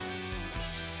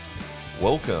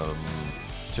Welcome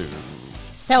to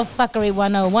Self-Fuckery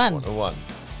 101. 101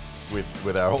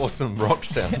 with our awesome rock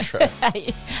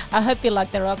soundtrack. I hope you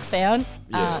like the rock sound.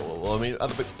 Yeah, well, I mean,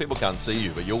 other people can't see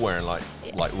you, but you're wearing like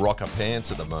rocker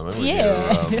pants at the moment. With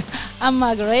Yeah. your, I'm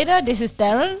Margarita. This is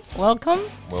Darren. Welcome.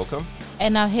 welcome.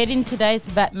 And our heading today is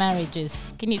about marriages.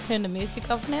 Can you turn the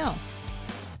music off now?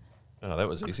 Oh, that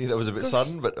was easy. That was a bit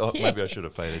sudden, but maybe I should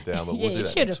have faded down. But we'll Yeah, do you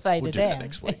that. should have faded we'll do that down.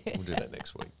 next week. We'll do that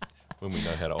next week when we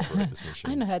know how to operate this machine.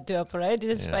 I know how to operate.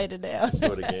 Just Yeah. fade it out. Let's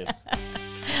do it again.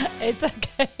 It's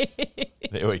okay.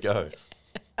 There we go.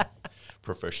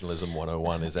 Professionalism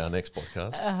 101 is our next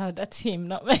podcast. That's him,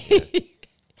 not me.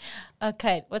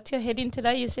 Okay, what's your heading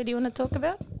today? You said you want to talk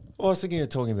about? Well, I was thinking of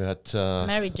talking about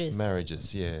Marriages.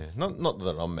 Marriages, yeah. Not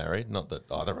that I'm married, not that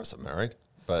either of us are married,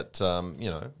 but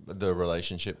the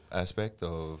relationship aspect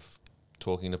of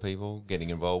talking to people,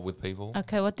 getting involved with people.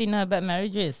 Okay, what do you know about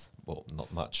marriages? Well,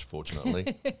 not much,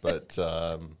 fortunately, but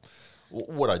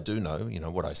what I do know,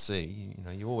 what I see,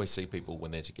 you always see people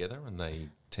when they're together, and they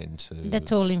tend to.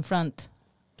 That's all in front.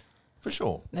 For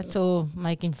sure. That's all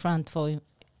making front for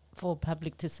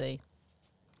public to see.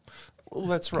 Well,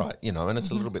 that's right, and it's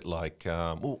a little bit like,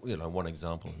 one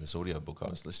example in this audiobook I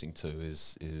was listening to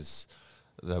is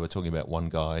they were talking about one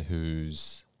guy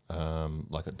who's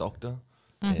like a doctor,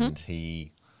 and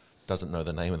he doesn't know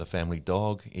the name of the family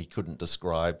dog. He couldn't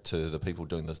describe to the people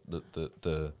doing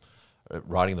the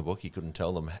writing the book. He couldn't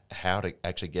tell them how to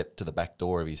actually get to the back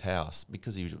door of his house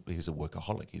because he's a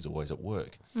workaholic. He's always at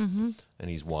work. And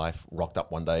his wife rocked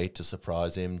up one day to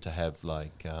surprise him, to have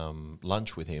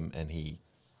lunch with him, and he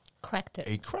Cracked it.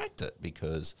 he cracked it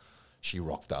because she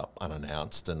rocked up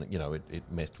unannounced, and it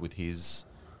messed with his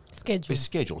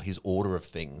Schedule. his order of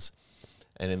things.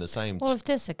 And in the same Well, if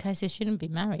that's the case, you shouldn't be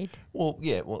married.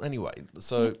 anyway,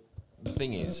 so the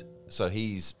thing is, so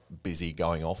he's busy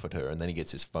going off at her, and then he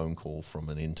gets this phone call from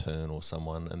an intern or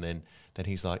someone, and then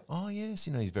he's like, oh yes,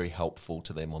 he's very helpful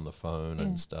to them on the phone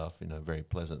and stuff, very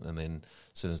pleasant. And then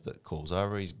as soon as that call's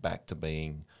over, he's back to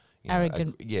being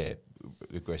Arrogant.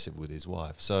 aggressive with his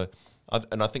wife. So,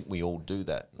 I think we all do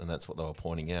that, and that's what they were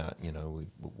pointing out.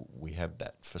 We have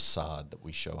that facade that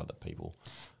we show other people.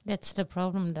 That's the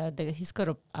problem, though. He's got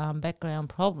a background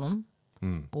problem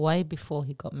way before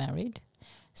he got married.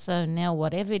 So now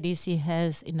whatever it is he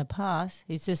has in the past,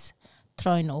 he's just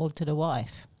throwing all to the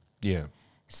wife. Yeah.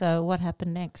 So what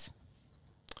happened next?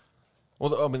 Well,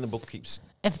 the book keeps.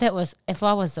 If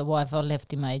I was the wife, I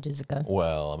left him ages ago.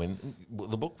 Well,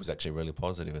 the book was actually really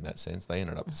positive in that sense. They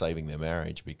ended up saving their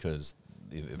marriage because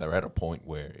they were at a point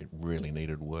where it really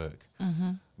needed work.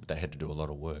 But they had to do a lot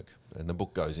of work. And the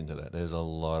book goes into that. There's a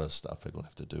lot of stuff people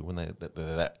have to do when they're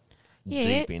that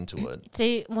deep into it.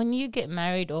 See, when you get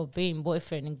married or being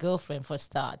boyfriend and girlfriend for a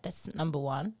start, that's number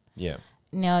one. Yeah.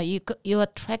 Now, you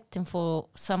attract them for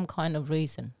some kind of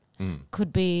reason.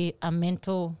 Could be a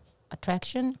mental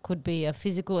attraction, could be a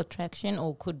physical attraction,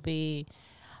 or could be,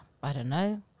 I don't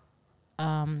know.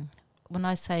 When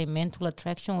I say mental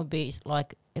attraction, would be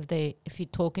like if you're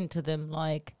talking to them,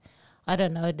 like, I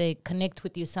don't know, they connect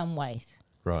with you some ways.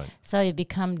 Right. So you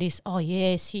become this, oh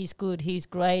yes, he's good, he's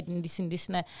great, and this and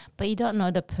that. But you don't know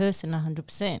the person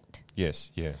 100%.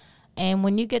 Yes, yeah. And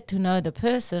when you get to know the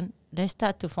person, they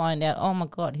start to find out, oh my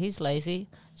God, he's lazy,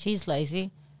 she's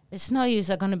lazy. It's no use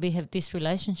going to have this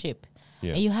relationship.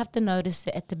 Yeah. And you have to notice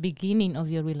it at the beginning of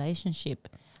your relationship.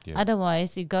 Yeah.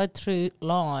 Otherwise, you go through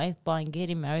life by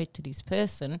getting married to this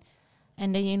person,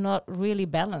 and then you're not really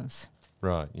balanced.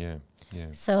 Right, yeah, yeah.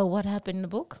 So what happened in the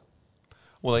book?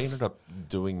 Well, they ended up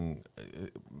doing.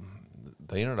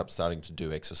 They ended up starting to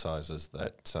do exercises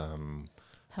that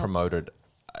promoted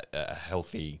a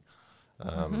healthy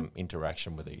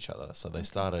interaction with each other. So they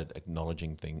started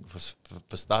acknowledging things.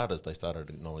 For starters, they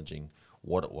started acknowledging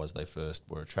what it was they first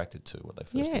were attracted to, what they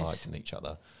first Yes. liked in each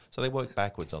other. So they worked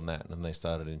backwards on that, and they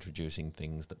started introducing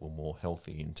things that were more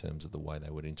healthy in terms of the way they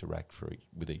would interact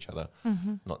with each other,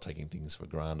 not taking things for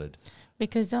granted.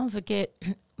 Because don't forget,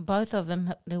 both of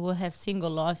them, they will have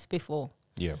single lives before.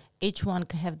 Yeah, Each one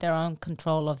can have their own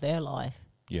control of their life.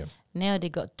 yeah, Now they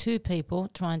got two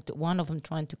people one of them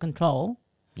trying to control,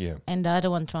 yeah, and the other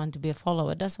one trying to be a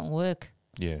follower. It doesn't work.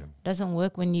 yeah. Doesn't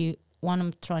work when you one of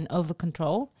them trying over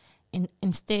control,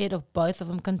 instead of both of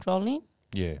them controlling,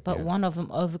 Yeah, but yeah. one of them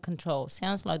over control.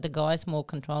 Sounds like the guy's more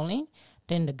controlling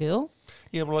than the girl.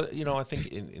 Yeah, well, I think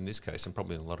in this case, and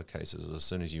probably in a lot of cases, as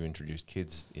soon as you introduce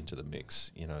kids into the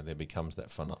mix, there becomes that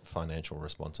financial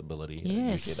responsibility.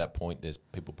 Yes. Usually at that point, there's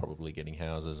people probably getting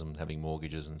houses and having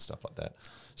mortgages and stuff like that.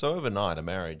 So overnight, a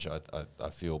marriage, I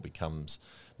feel, becomes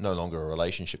no longer a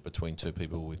relationship between two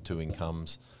people with two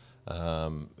incomes.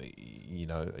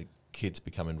 kids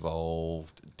become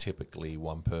involved, typically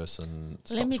one person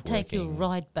stops Let me take you working.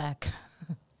 right back.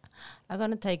 I'm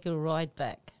going to take you right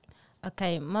back.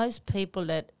 Okay, most people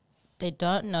that they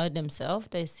don't know themselves,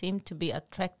 they seem to be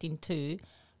attracting to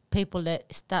people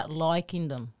that start liking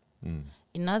them. Mm.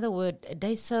 In other words,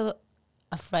 they're so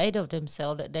afraid of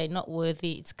themselves that they're not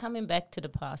worthy. It's coming back to the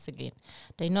past again.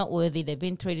 They're not worthy. They've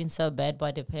been treated so bad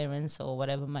by their parents or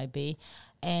whatever it might be.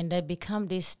 And they become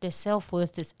this, their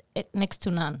self-worth is next to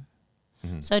none.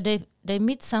 Mm. So they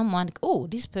meet someone, oh,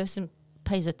 this person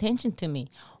pays attention to me.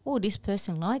 Oh, this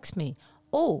person likes me.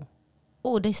 Oh,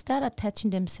 they start attaching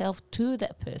themselves to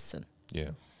that person.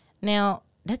 Yeah. Now,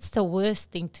 that's the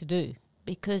worst thing to do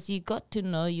because you got to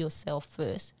know yourself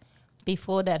first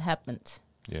before that happens.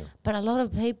 Yeah. But a lot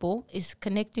of people is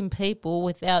connecting people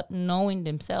without knowing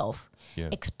themselves, Yeah.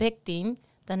 expecting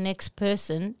the next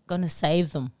person going to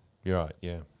save them. You're right.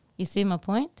 Yeah. You see my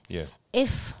point? Yeah.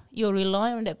 If you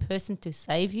rely on that person to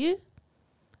save you,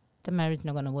 the marriage is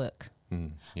not going to work.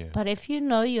 Mm. Yeah. But if you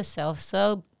know yourself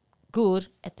so good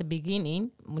at the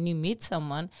beginning, when you meet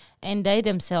someone and they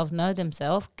themselves know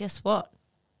themselves, guess what?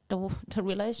 The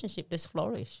relationship is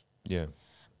flourish. Yeah.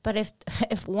 But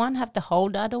if one have to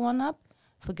hold the other one up,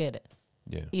 forget it.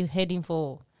 Yeah. You're heading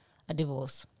for a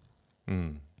divorce.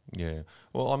 Mm. Yeah.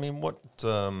 Well, I mean,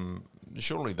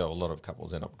 surely though a lot of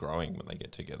couples end up growing when they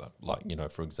get together. Like, you know,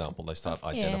 for example, they start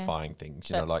identifying things,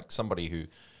 you know, like somebody who,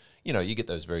 you know, you get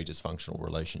those very dysfunctional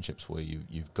relationships where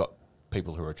you've got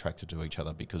people who are attracted to each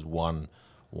other because one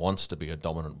wants to be a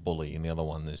dominant bully and the other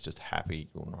one is just happy,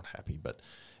 or not happy, but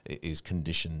is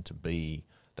conditioned to be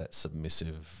that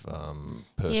submissive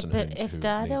person who needs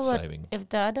saving. If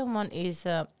the other one is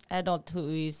an adult who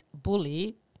is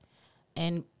bully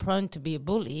and prone to be a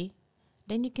bully,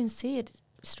 then you can see it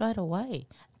straight away.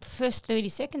 First 30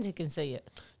 seconds you can see it.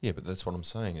 Yeah, but that's what I'm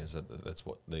saying is that's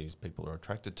what these people are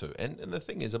attracted to. And the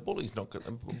thing is, a bully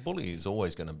is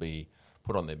always going to be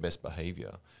put on their best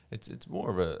behaviour. It's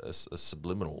more of a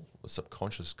subliminal, a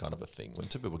subconscious kind of a thing. When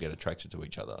two people get attracted to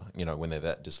each other, you know, when they're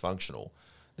that dysfunctional,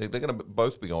 they're going to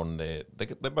both be on their...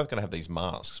 They're both going to have these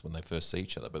masks when they first see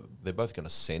each other, but they're both going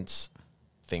to sense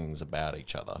things about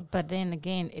each other. But then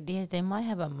again, they might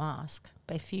have a mask.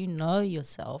 But if you know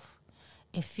yourself,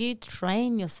 if you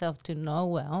train yourself to know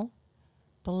well,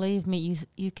 believe me,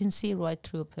 you can see right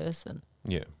through a person.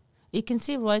 Yeah. You can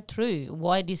see right through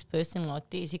why this person like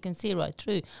this. You can see right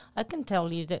through. I can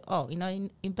tell you that, oh, you know,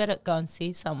 you better go and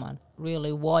see someone,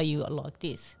 really, why you are like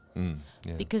this.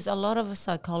 Yeah. Because a lot of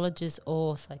psychologists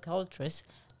or psychiatrists,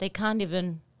 they can't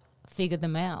even figure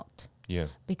them out. Yeah.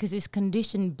 Because it's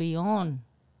conditioned beyond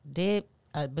their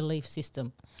belief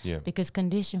system. Yeah. Because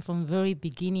conditioned from very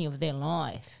beginning of their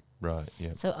life. Right,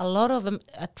 yeah. So a lot of them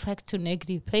attract to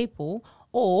negative people,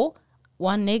 or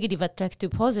one negative attracts to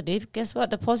positive. Guess what?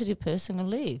 The positive person will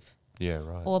leave. Yeah,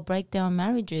 right. Or break down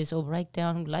marriages or break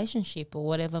down relationship or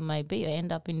whatever it may be, or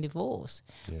end up in divorce.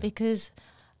 Yeah. Because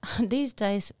these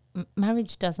days,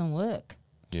 marriage doesn't work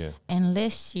Yeah.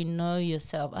 unless you know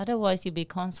yourself. Otherwise, you'll be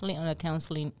constantly on a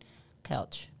counseling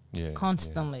couch, Yeah.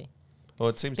 constantly. Yeah. Well,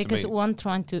 it seems Because to me... one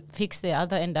trying to fix the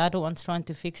other and the other one's trying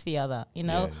to fix the other. You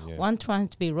know, Yeah, yeah. one trying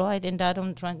to be right and the other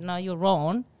one trying, no, you're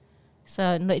wrong.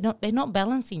 So they're not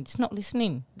balancing. It's not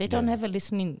listening. They don't Yeah. have a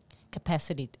listening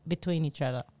capacity between each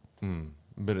other.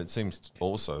 But it seems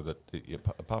also that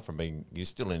apart from being, you're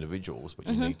still individuals, but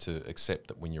you need to accept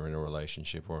that when you're in a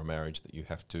relationship or a marriage that you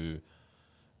have to,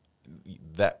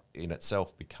 that in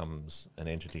itself becomes an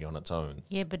entity on its own.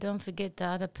 Yeah, but don't forget the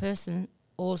other person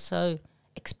also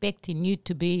expecting you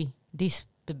to be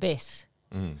the best.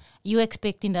 You're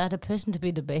expecting the other person to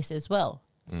be the best as well.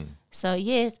 So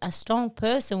yes, a strong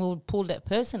person will pull that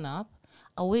person up.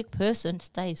 A weak person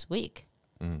stays weak.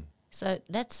 So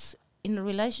that's, in a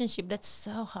relationship, that's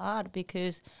so hard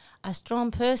because a strong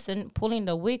person pulling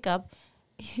the weak up,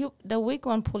 the weak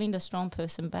one pulling the strong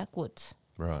person backwards.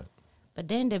 Right. But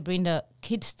then they bring the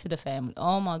kids to the family.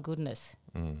 Oh my goodness.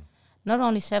 Not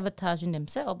only sabotaging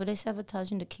themselves, but they're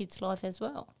sabotaging the kids' life as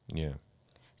well. Yeah.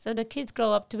 So the kids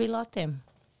grow up to be like them.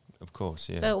 Of course,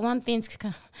 yeah. So one thing's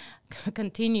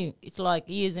continue. It's like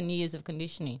years and years of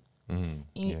conditioning.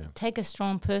 Yeah. Take a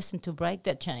strong person to break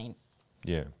that chain.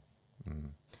 Yeah.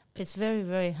 It's very,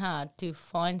 very hard to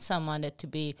find someone that to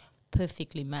be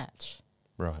perfectly matched.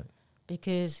 Right.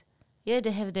 Because, yeah,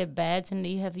 they have their bads and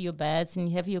you have your bads and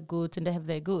you have your goods and they have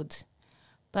their goods.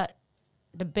 But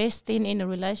the best thing in a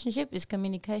relationship is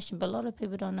communication. But a lot of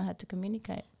people don't know how to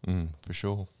communicate. For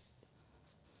sure.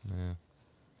 Yeah.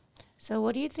 So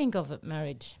what do you think of it,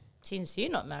 marriage? Since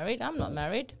you're not married, I'm not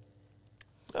married.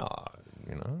 Oh,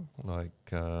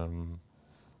 like...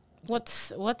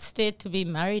 What's there to be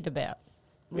married about?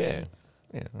 Yeah.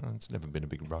 Yeah. Well, it's never been a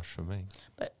big rush for me.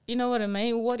 But you know what I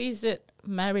mean? What is it?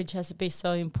 Marriage has to be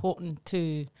so important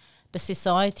to the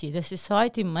society. The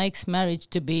society makes marriage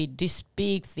to be this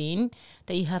big thing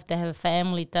that you have to have a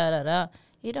family, da-da-da.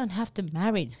 You don't have to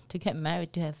marry to get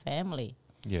married to have family.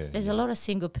 Yeah. There's a lot of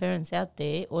single parents out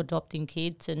there or adopting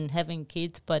kids and having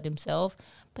kids by themselves,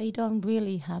 but you don't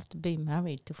really have to be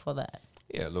married for that.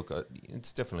 Yeah, look,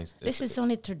 it's definitely... This is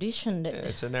only tradition. That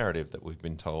it's a narrative that we've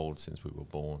been told since we were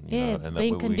born. Yeah, and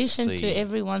being that we conditioned see to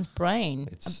everyone's brain.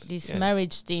 This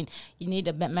marriage thing, you need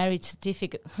a marriage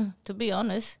certificate. To be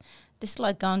honest, this is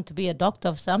like going to be a doctor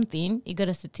of something. You got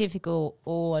a certificate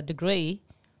or a degree.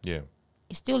 Yeah.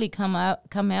 You come out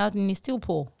and you're still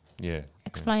poor. Yeah.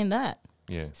 Explain that.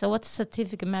 Yeah. So what's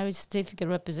marriage certificate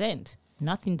represent?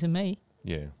 Nothing to me.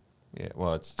 Yeah. Yeah.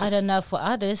 Well, it's just... I don't know for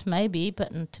others, maybe,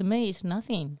 but to me it's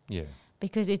nothing. Yeah.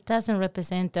 Because it doesn't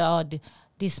represent,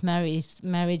 this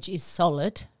marriage is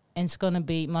solid and it's going to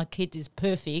be, my kid is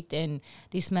perfect and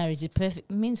this marriage is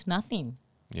perfect. It means nothing.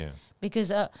 Yeah.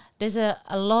 Because there's a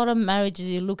lot of marriages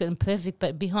you look at perfect,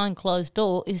 but behind closed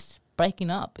door is breaking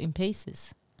up in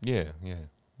pieces. Yeah, yeah.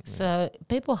 So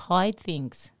people hide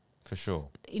things. For sure.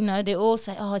 You know, they all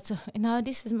say,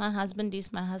 this is my husband,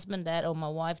 that, or my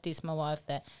wife, this, my wife,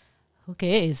 that. Who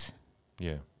cares?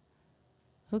 Yeah.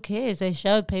 Who cares? They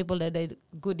show people that they're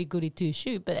goody two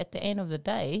shoot, but at the end of the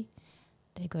day,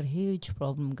 they got a huge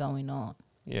problem going on.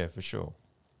 Yeah, for sure.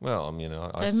 Well, I mean,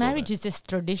 So marriage is just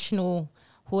traditional.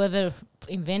 Whoever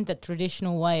invented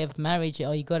traditional way of marriage,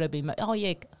 you got to be married. Oh,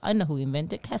 yeah, I know who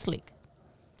invented Catholic.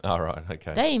 All right,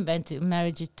 okay. They invented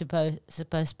marriage is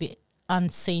supposed to be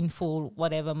unsinful,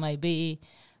 whatever may be.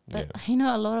 But,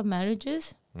 a lot of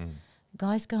marriages,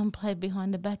 guys go and play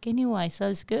behind the back anyway, so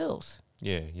it's girls.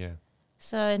 Yeah, yeah.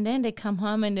 So, and then they come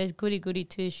home and there's goody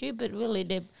two shoot, but really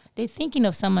they're thinking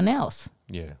of someone else.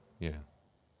 Yeah, yeah.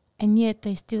 And yet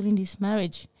they're still in this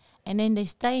marriage. And then they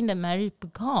stay in the marriage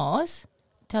because,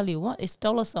 tell you what, it's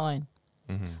dollar sign.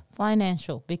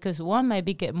 Financial. Because one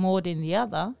maybe get more than the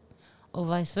other, or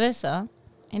vice versa,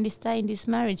 and they stay in this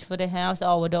marriage for the house.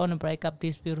 Oh, we don't want to break up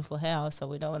this beautiful house, or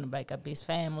we don't want to break up this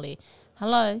family.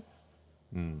 Hello?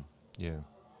 Yeah.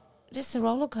 This is a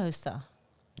roller coaster.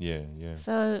 Yeah, yeah.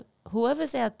 So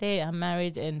whoever's out there are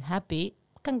married and happy,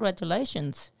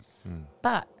 congratulations.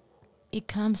 But it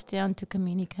comes down to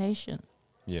communication.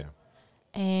 Yeah.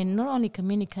 And not only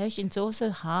communication, it's also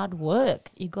hard work.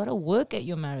 You got to work at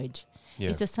your marriage. Yeah.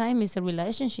 It's the same as a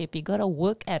relationship. You got to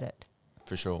work at it.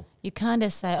 For sure. You can't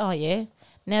just say, oh, yeah,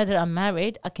 now that I'm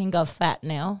married, I can go fat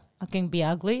now. I can be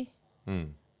ugly.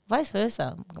 Vice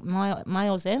versa,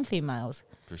 males and females.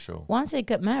 For sure. Once they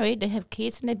get married, they have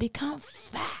kids and they become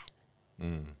fat.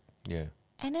 Yeah.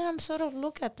 And then I'm sort of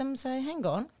look at them and say, hang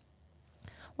on.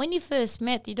 When you first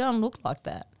met, you don't look like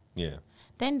that. Yeah.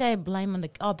 Then they blame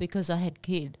on because I had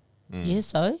kid. Yeah,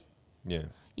 so? Yeah.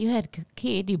 You had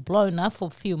kid, you blown up for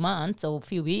a few months or a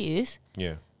few years.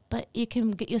 Yeah. But you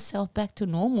can get yourself back to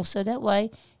normal so that way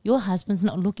your husband's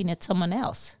not looking at someone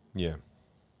else. Yeah.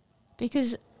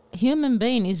 Because human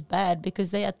being is bad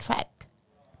because they attract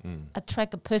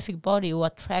a perfect body or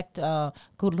attract a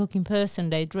good-looking person.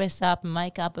 They dress up and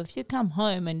make up. If you come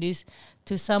home and this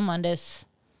to someone that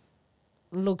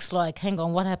looks like, hang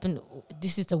on, what happened?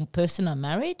 This is the person I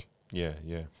married? Yeah,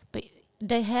 yeah. But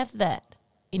they have that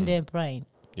in their brain.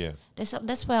 Yeah.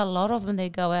 That's why a lot of them, they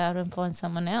go out and find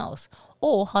someone else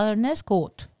or hire an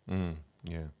escort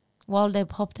Yeah. while they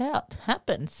popped out.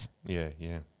 Happens. Yeah,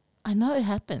 yeah. I know it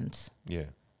happens. Yeah.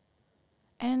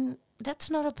 And that's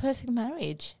not a perfect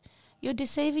marriage. You're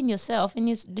deceiving yourself and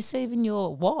you're deceiving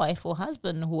your wife or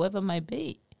husband, whoever may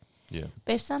be. Yeah.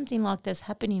 But if something like that's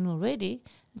happening already,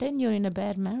 then you're in a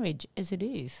bad marriage as it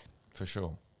is. For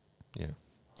sure. Yeah.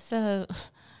 So,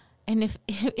 and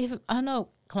if I know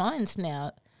clients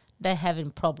now, they're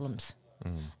having problems.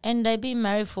 And they've been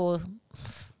married for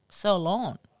so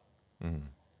long.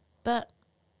 But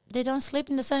they don't sleep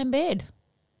in the same bed.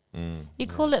 You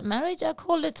call it marriage? I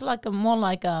call it like more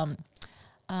like a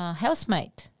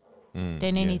housemate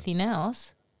than anything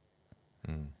else.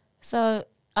 So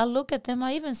I look at them,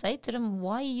 I even say to them,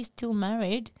 why are you still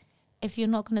married if you're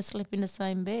not going to sleep in the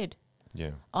same bed?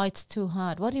 Yeah. Oh, it's too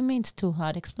hard. What do you mean it's too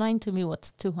hard? Explain to me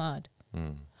what's too hard.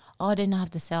 Oh, then I have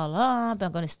to sell up,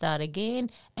 I'm going to start again.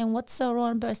 And what's so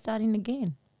wrong about starting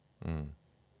again? Do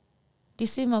you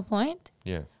see my point?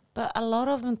 Yeah. But a lot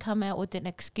of them come out with an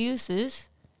excuses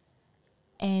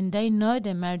and they know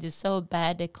their marriage is so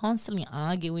bad, they're constantly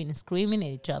arguing and screaming at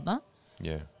each other.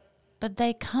 Yeah. But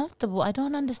they're comfortable. I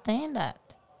don't understand that.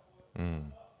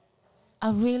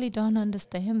 I really don't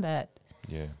understand that.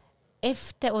 Yeah.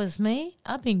 If that was me,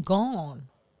 I'd been gone.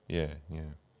 Yeah,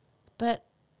 yeah. But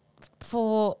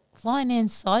for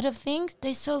finance side of things,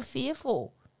 they're so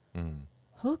fearful.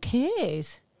 Who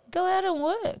cares? Go out and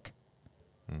work.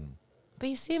 But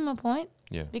you see my point?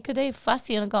 Yeah. Because they're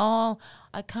fussy and go, oh,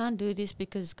 I can't do this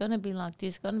because it's going to be like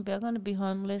this. I'm going to be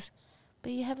homeless.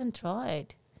 But you haven't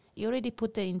tried. You already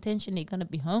put the intention you're going to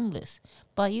be homeless.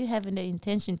 By you having the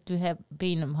intention to have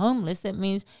been homeless, that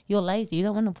means you're lazy. You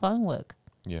don't want to find work.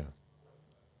 Yeah.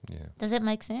 Yeah. Does that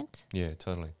make sense? Yeah,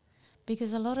 totally.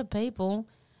 Because a lot of people,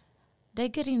 they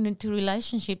get into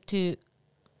relationship to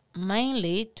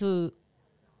mainly to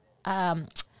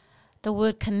the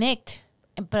word connect,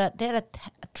 but that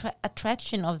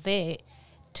attraction of there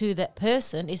to that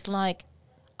person is like,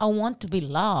 I want to be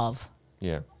loved.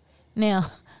 Yeah.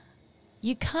 Now,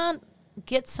 you can't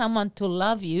get someone to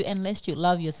love you unless you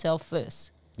love yourself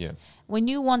first. Yeah. When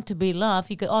you want to be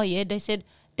loved, you go, oh yeah, they said,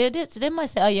 they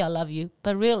might say, oh yeah, I love you.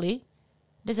 But really,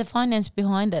 there's a finance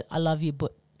behind that, I love you,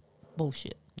 but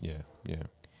bullshit. Yeah. Yeah.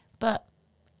 But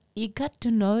you got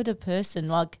to know the person.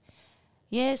 Like,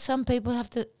 yeah, some people have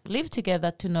to live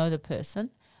together to know the person,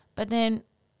 but then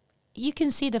you can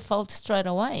see the fault straight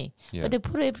away. Yeah. But they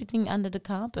put everything under the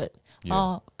carpet. Yeah.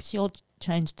 Oh, she'll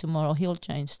change tomorrow, he'll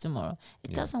change tomorrow.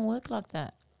 It Yeah. doesn't work like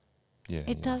that. Yeah.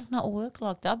 It does not work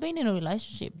like that. I've been in a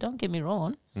relationship, don't get me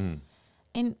wrong.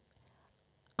 And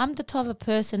I'm the type of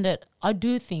person that I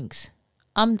do things.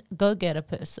 I'm a go-getter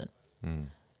person.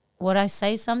 When I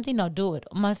say something, I'll do it.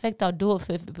 Matter of fact, I'll do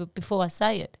it before I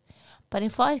say it. But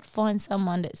if I find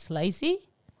someone that's lazy,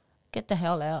 get the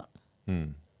hell out.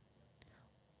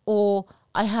 Or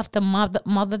I have to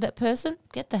mother that person,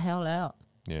 get the hell out.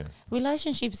 Yeah.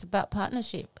 Relationships about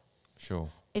partnership. Sure.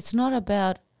 It's not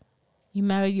about you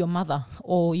married your mother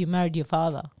or you married your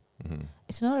father.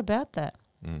 It's not about that.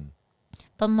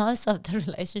 But most of the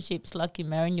relationships, like you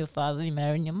marrying your father, you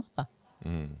marrying your mother.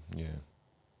 Yeah.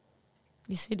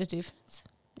 You see the difference?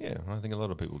 Yeah. I think a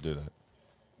lot of people do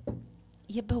that.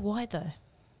 Yeah, but why though?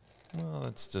 Well,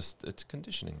 it's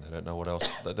conditioning. They don't know what else.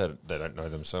 They don't know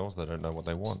themselves. They don't know what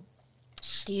they want.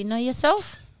 Do you know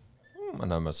yourself? I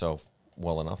know myself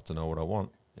well enough to know what I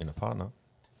want in a partner.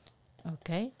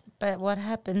 Okay. But what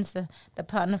happens, the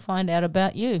partner find out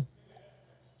about you?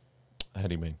 How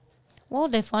do you mean? Well,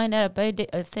 they find out about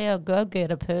if they're a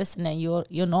go-getter person and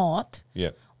you're not.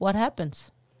 Yeah. What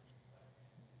happens?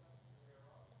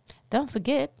 Don't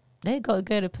forget, they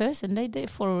go-getter person. They there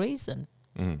for a reason.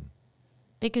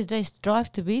 Because they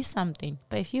strive to be something.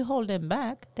 But if you hold them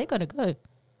back, they're going to go.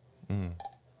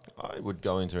 I would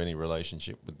go into any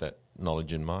relationship with that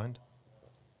knowledge in mind.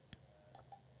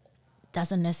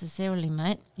 Doesn't necessarily,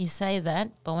 mate. You say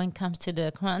that, but when it comes to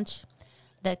the crunch,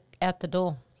 they're out the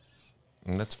door.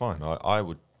 And that's fine. I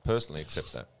would personally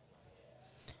accept that.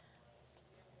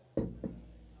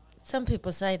 Some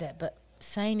people say that, but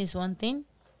saying is one thing,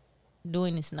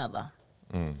 doing is another.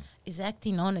 Is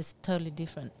acting on is totally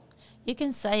different. You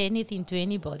can say anything to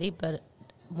anybody, but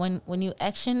when you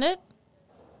action it,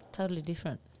 totally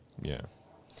different. Yeah.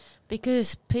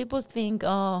 Because people think,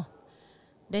 oh,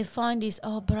 they find this,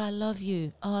 oh, but I love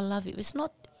you. Oh, I love you. It's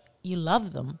not you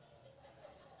love them.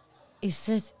 It's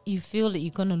just you feel that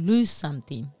you're going to lose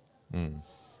something.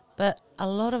 But a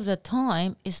lot of the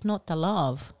time, it's not the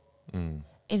love.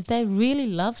 If they really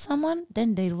love someone,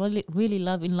 then they really, really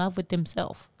in love with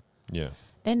themselves. Yeah.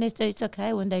 Then they say it's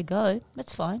okay when they go.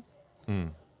 That's fine.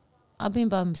 I've been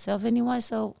by myself anyway,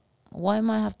 so why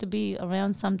am I have to be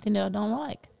around something that I don't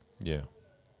like? Yeah.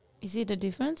 You see the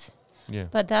difference? Yeah.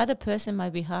 But the other person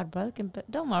might be heartbroken, but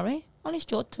don't worry, only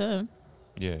short term.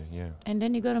 Yeah. Yeah. And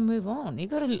then you got to move on. You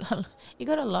got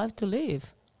a life to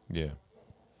live. Yeah.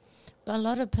 But a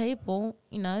lot of people,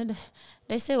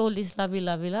 they say all this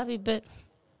lovey, but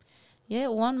yeah,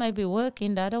 one may be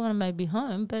working, the other one may be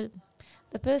home, but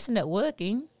the person that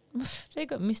working, they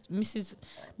got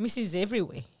Mrs.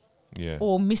 everywhere. Yeah.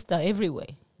 Or Mr. everywhere.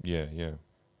 Yeah. Yeah.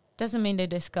 Doesn't mean they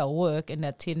just go work and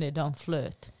that's it, they don't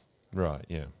flirt. Right.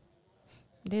 Yeah.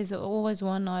 There's always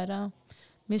one night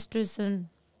mistress and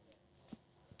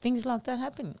things like that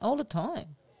happen all the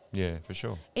time. Yeah, for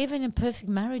sure. Even in perfect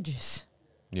marriages.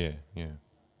 Yeah. Yeah.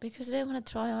 Because they want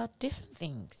to try out different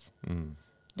things.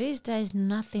 These days,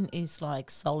 nothing is like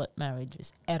solid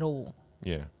marriages at all.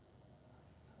 Yeah.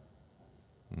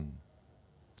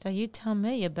 So you tell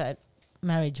me about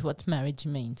marriage, what marriage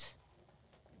means.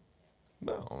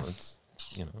 Well, it's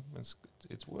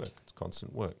it's work. It's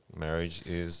constant work. Marriage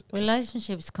is,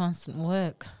 Relationships, constant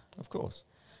work. of course.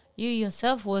 You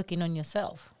yourself working on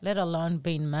yourself, let alone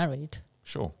being married.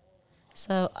 Sure.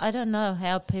 So I don't know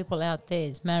how people out there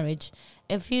is marriage.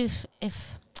 If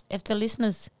the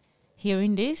listeners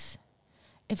hearing this,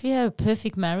 if you have a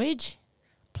perfect marriage,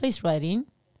 please write in.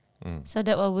 so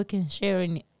that way we can share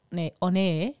on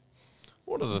air.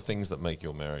 What are the things that make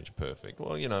your marriage perfect?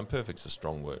 Well, perfect's a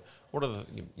strong word. What are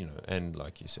and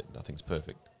like you said, nothing's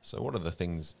perfect. So what are the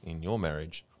things in your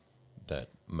marriage that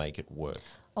make it work?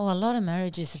 Oh, a lot of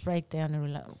marriages break down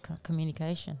in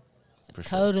communication. For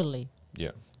sure. Totally.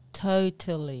 Yeah.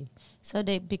 Totally. So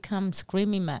they become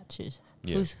screaming matches.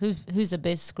 Yeah. Who's the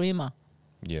best screamer?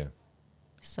 Yeah.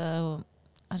 So,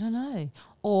 I don't know.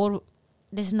 Or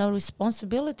there's no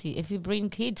responsibility. If you bring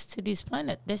kids to this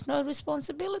planet, there's no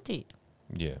responsibility.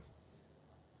 Yeah.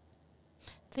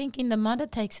 Thinking the mother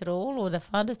takes it all or the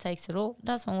father takes it all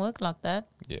doesn't work like that.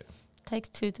 Yeah. Takes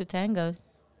two to tango.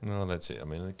 No, that's it. I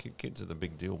mean, the kids are the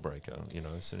big deal breaker.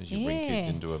 As soon as you bring kids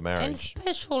into a marriage, and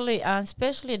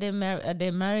especially their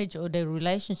marriage or their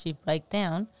relationship break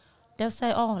down, they'll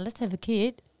say, "Oh, let's have a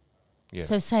kid." yeah,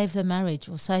 So save the marriage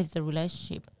or save the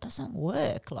relationship. It doesn't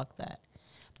work like that.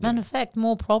 Matter of fact,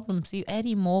 more problems. You're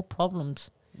adding more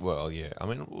problems. Well, yeah. I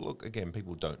mean, look, again,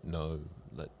 people don't know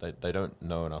that they don't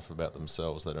know enough about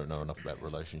themselves. They don't know enough about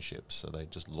relationships, so they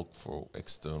just look for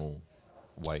external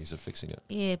ways of fixing it.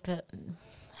 Yeah, but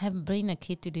bringing a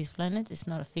kid to this planet is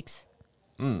not a fix.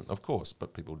 Of course,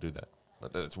 but people do that.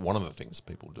 But that's one of the things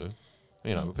people do.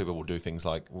 People will do things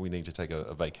like, we need to take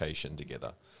a vacation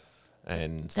together,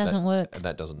 and Doesn't work. And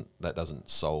that doesn't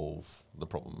solve the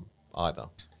problem either.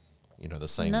 The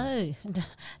same. No,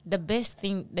 the best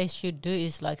thing they should do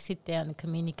is like sit down and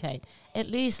communicate. At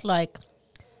least like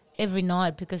every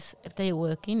night, because if they're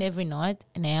working every night,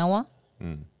 an hour,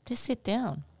 just sit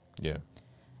down. Yeah.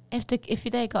 If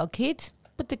they got kids,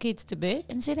 put the kids to bed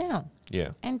and sit down.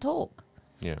 Yeah. And talk.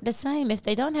 Yeah. The same if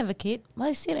they don't have a kid,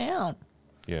 well, sit down.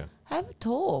 Yeah. Have a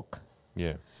talk.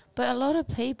 Yeah. But a lot of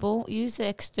people use the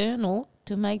external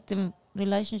to make the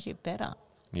relationship better.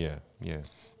 Yeah. Yeah.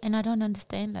 And I don't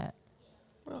understand that.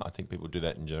 Well, I think people do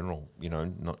that in general,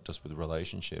 not just with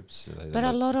relationships. But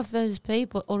a lot of those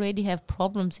people already have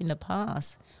problems in the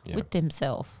past with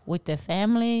themselves, with their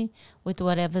family, with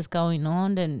whatever's going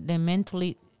on, and they're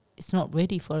mentally it's not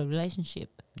ready for a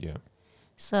relationship. Yeah.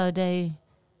 So they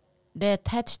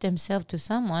attach themselves to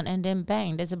someone, and then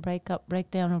bang, there's a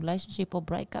breakdown relationship or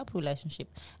breakup relationship,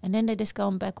 and then they just go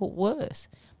back or worse.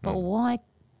 But why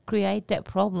create that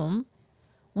problem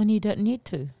when you don't need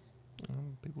to?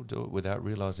 People do it without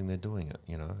realising they're doing it.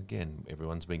 Again,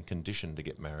 everyone's been conditioned to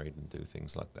get married and do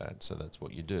things like that. So that's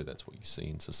what you do. That's what you see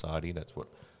in society. That's what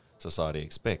society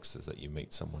expects, is that you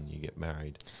meet someone, you get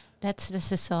married. That's the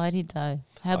society, though.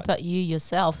 How about you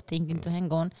yourself thinking to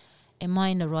hang on, am I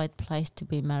in the right place to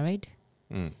be married?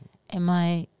 Am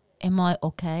I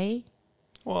okay?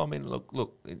 Well, I mean,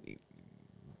 look,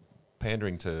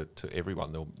 pandering to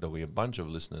everyone, there'll be a bunch of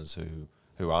listeners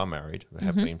who are married, who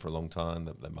have been for a long time,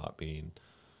 that they might be in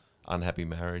unhappy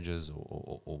marriages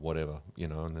or whatever,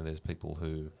 and then there's people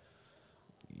who,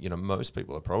 most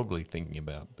people are probably thinking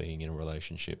about being in a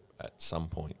relationship at some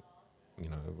point.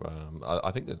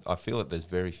 I feel that there's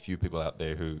very few people out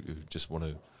there who just want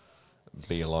to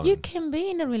be alone. You can be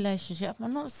in a relationship.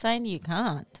 I'm not saying you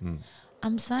can't.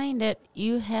 I'm saying that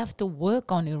you have to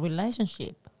work on your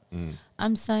relationship.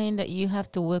 I'm saying that you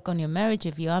have to work on your marriage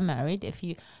if you are married.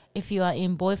 If you are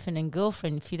in boyfriend and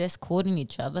girlfriend, if you're just courting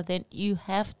each other, then you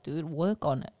have to work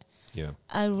on it. Yeah.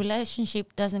 A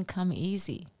relationship doesn't come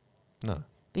easy. No.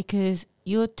 Because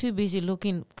you're too busy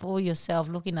looking for yourself,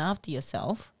 looking after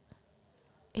yourself.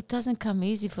 It doesn't come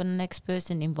easy for the next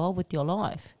person involved with your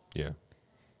life. Yeah.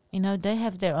 They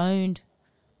have their own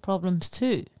problems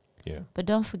too. Yeah. But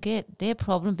don't forget, their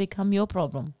problem become your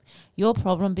problem. Your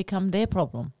problem become their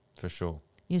problem. For sure.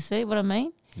 You see what I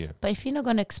mean? Yeah. But if you're not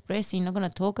going to express, you're not going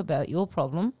to talk about your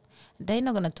problem, they're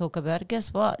not going to talk about it,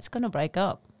 guess what? It's going to break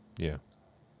up. Yeah.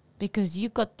 Because you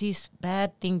got this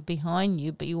bad thing behind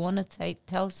you, but you want to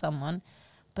tell someone.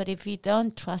 But if you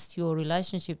don't trust your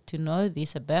relationship to know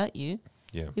this about you,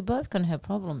 you're both going to have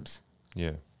problems.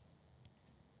 Yeah.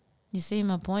 You see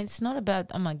my point? It's not about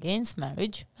I'm against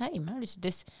marriage. Hey, marriage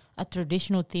is a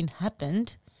traditional thing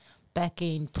happened back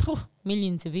in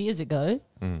millions of years ago.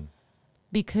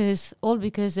 Because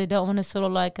they don't want to sort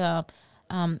of like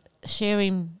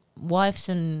sharing wives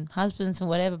and husbands and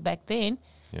whatever back then.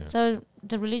 Yeah. So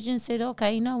the religion said,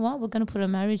 okay, you know what? We're going to put a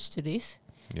marriage to this.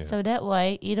 Yeah. So that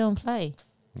way you don't play.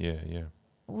 Yeah, yeah.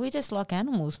 We're just like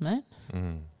animals, man.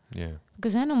 Yeah.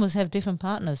 Because animals have different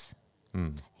partners.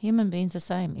 Mm. Human beings the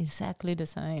same, exactly the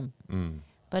same. Mm.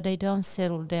 But they don't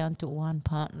settle down to one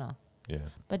partner. Yeah.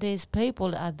 But there's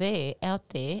people out there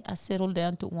are settled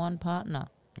down to one partner.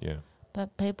 Yeah.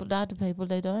 But the other people,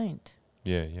 they don't.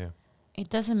 Yeah, yeah. It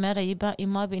doesn't matter. You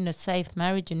might be in a safe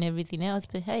marriage and everything else,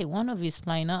 but hey, one of you is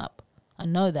playing up. I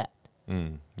know that.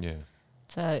 Yeah.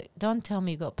 So don't tell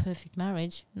me you got perfect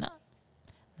marriage.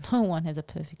 No one has a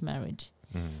perfect marriage.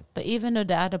 But even though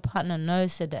the other partner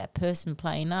knows that person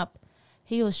playing up,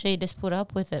 he or she just put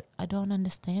up with it. I don't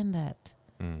understand that.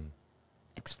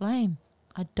 Explain.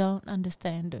 I don't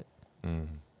understand it.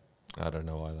 I don't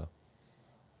know either.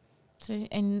 So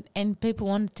and people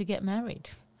wanted to get married.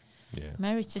 Yeah.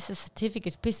 Marriage is just a certificate,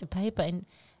 it's a piece of paper, and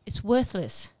it's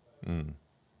worthless.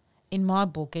 In my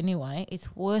book, anyway,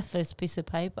 it's worthless piece of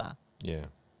paper. Yeah.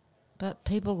 But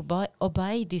people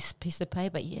obey this piece of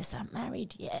paper. Yes, I'm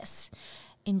married. Yes.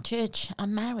 In church,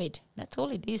 I'm married. That's all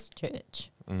it is, church.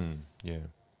 Yeah.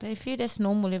 But if you're just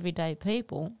normal, everyday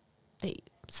people,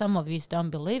 some of you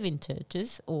don't believe in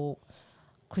churches or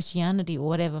Christianity or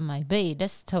whatever it may be,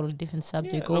 that's a totally different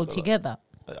subject altogether.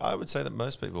 I would say that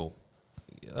most people,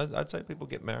 I'd say people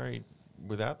get married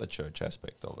without the church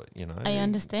aspect of it, you know. I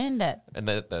understand that. And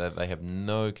they have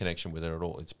no connection with it at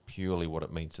all. It's purely what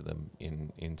it means to them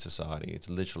in society. It's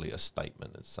literally a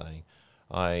statement. It's saying,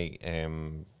 I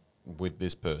am with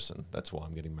this person. That's why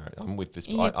I'm getting married. I'm with this.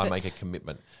 Yeah, I make a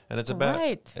commitment. And it's about...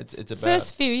 It's about...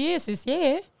 First few years is,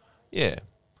 Yeah.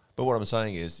 But what I'm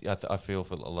saying is, I feel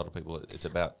for a lot of people, it's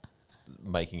about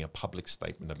making a public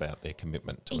statement about their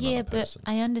commitment to another person.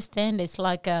 But I understand it's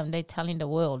like they're telling the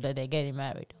world that they're getting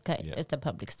married. Okay, Yeah. that's the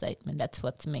public statement. That's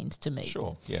what it means to me.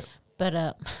 Sure, yeah.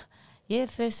 But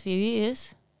first few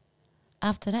years,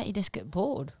 after that you just get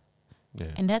bored. Yeah.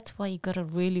 And that's why you got to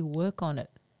really work on it.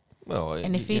 Well,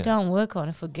 And if you don't work on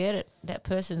it, forget it. That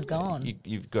person's gone.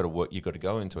 You've got to work. You've got to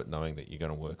go into it knowing that you're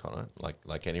going to work on it.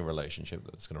 Like any relationship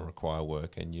that's going to require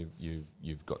work, and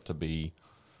you've got to be,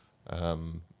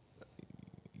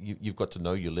 you've got to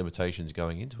know your limitations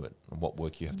going into it and what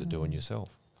work you have to do on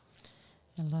yourself.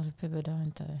 A lot of people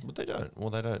don't, though. But they don't.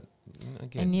 Well, they don't.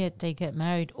 Again. And yet they get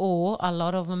married, or a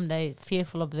lot of them, they're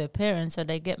fearful of their parents, so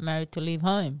they get married to leave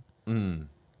home.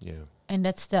 Yeah. And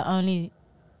that's the only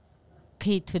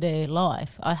key to their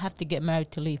life. I have to get married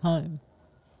to leave home.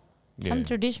 Some Yeah.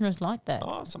 traditionals like that.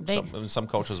 Oh, some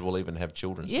cultures will even have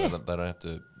children, so Yeah. they don't have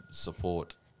to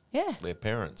support Yeah. their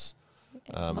parents.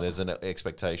 There's an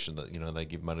expectation that, they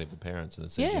give money to the parents, and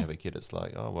as soon as you Yeah. have a kid, it's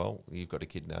like, oh, well, you've got a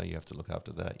kid now, you have to look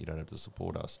after that. You don't have to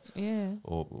support us. Yeah.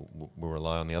 Or we'll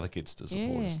rely on the other kids to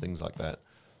support us, Yeah. things like that.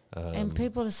 And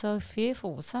people are so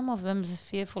fearful. Some of them is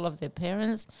fearful of their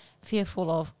parents,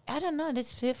 fearful of, I don't know, they're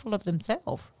fearful of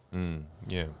themselves.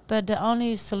 Yeah. But the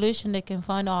only solution they can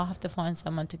find, I have to find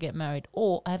someone to get married,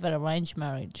 or I have an arranged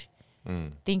marriage,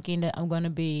 thinking that I'm going to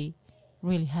be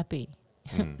really happy.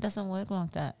 Doesn't work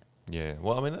like that. Yeah.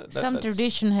 Well, I mean, Some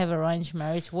tradition have arranged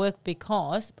marriage work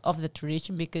because of the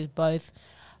tradition, because both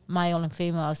male and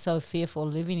female are so fearful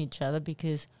of living each other,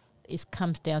 because it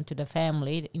comes down to the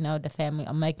family. The family,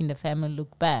 I'm making the family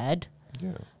look bad.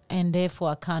 Yeah. And therefore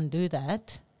I can't do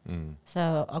that.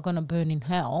 So I'm going to burn in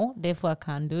hell. Therefore I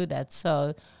can't do that.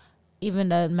 So even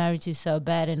though marriage is so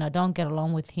bad and I don't get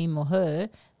along with him or her,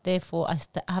 therefore I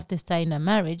have to stay in a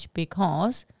marriage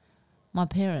because my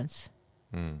parents.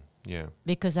 Yeah.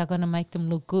 Because I'm going to make them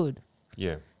look good.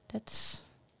 Yeah. That's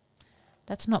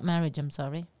not marriage, I'm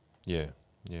sorry. Yeah.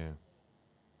 Yeah.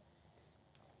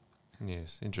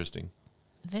 Yes, interesting.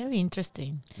 Very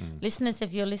interesting. Listeners,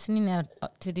 if you're listening now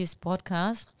to this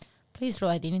podcast, please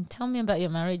write in and tell me about your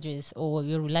marriages or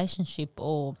your relationship,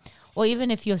 or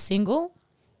even if you're single,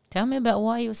 tell me about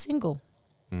why you're single.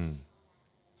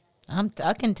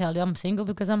 I can tell you I'm single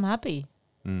because I'm happy.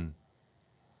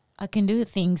 I can do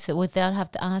things without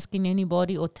have to asking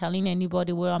anybody or telling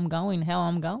anybody where I'm going, how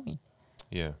I'm going.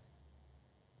 Yeah.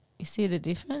 You see the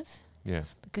difference? Yeah.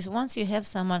 Because once you have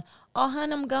someone, oh,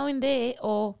 hon, I'm going there,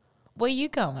 or where you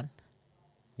going?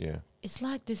 Yeah. It's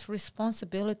like this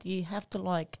responsibility you have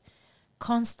to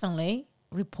constantly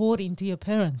report into your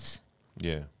parents.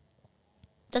 Yeah.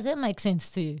 Does that make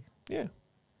sense to you? Yeah.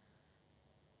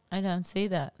 I don't see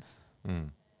that.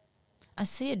 I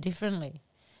see it differently.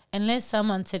 Unless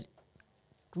someone said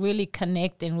really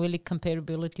connect and really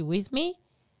compatibility with me,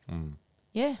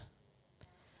 yeah.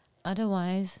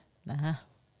 Otherwise, nah,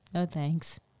 no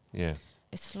thanks. Yeah.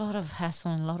 It's a lot of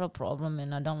hassle and a lot of problem,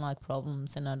 and I don't like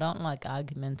problems, and I don't like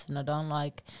arguments, and I don't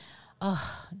like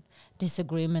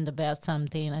disagreement about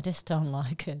something. I just don't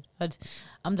like it.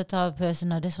 I'm the type of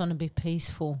person, I just want to be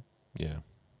peaceful. Yeah.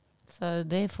 So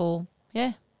therefore,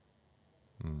 yeah.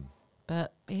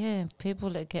 But yeah, people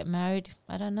that get married,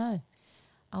 I don't know.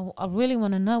 I really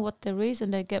want to know what the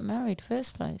reason they get married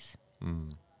first place.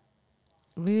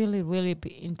 Really, really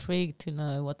be intrigued to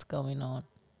know what's going on.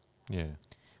 Yeah.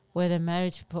 Whether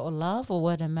marriage for love, or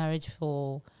whether marriage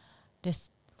for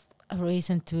just a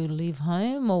reason to leave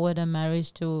home, or whether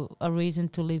marriage to a reason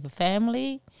to leave a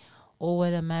family, or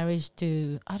whether marriage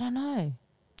to, I don't know,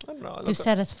 I don't know. to Look,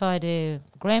 satisfy their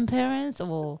grandparents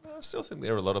or... I still think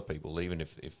there are a lot of people, even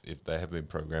if they have been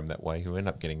programmed that way, who end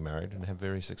up getting married and have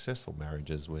very successful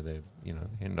marriages where they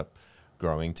end up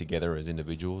growing together as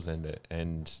individuals and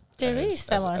There as, is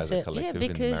someone as a said, collective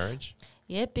in the marriage.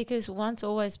 Yeah, because one's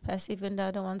always passive and the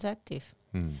other one's active.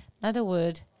 Hmm. In other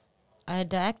words,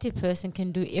 the active person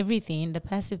can do everything. The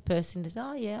passive person is,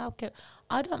 oh yeah, okay,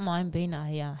 I don't mind being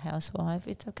a housewife.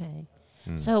 It's okay.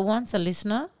 Hmm. So one's a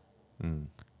listener, Hmm.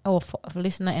 or a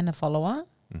listener and a follower.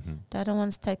 Mm-hmm. The other one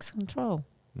takes control.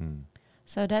 Mm.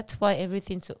 So that's why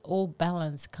everything's all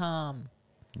balanced, calm.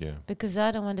 Yeah. Because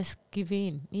I don't want to give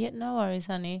in. Yeah, no worries,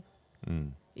 honey.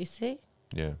 Mm. You see?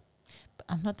 Yeah. But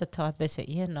I'm not the type that say,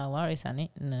 yeah, no worries, honey.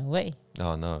 No way.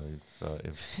 Oh no!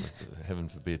 If heaven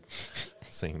forbid,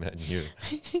 seeing that in you.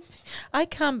 I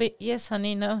can't be, yes,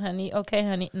 honey, no, honey, okay,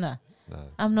 honey. No, No.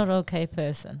 I'm not an okay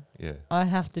person. Yeah. I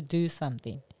have to do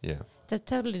something. Yeah. That's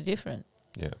totally different.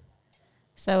 Yeah.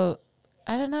 So,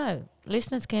 I don't know.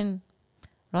 Listeners can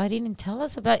write in and tell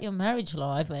us about your marriage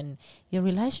life and your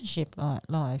relationship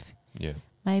life. Yeah.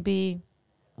 Maybe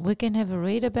we can have a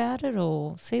read about it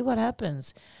or see what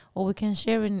happens. Or we can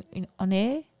share in on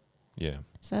air. Yeah.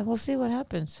 So we'll see what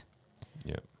happens.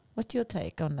 Yeah. What's your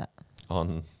take on that?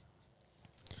 On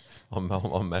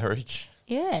marriage.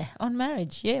 Yeah, on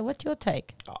marriage. Yeah, what's your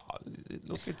take?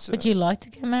 Look, it's. Would you like to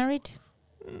get married?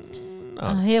 No.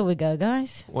 Oh, here we go,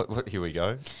 guys. What? Here we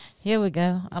go. Here we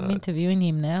go. I'm No. interviewing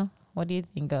him now. What do you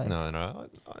think, guys? No.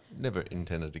 I never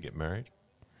intended to get married.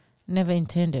 Never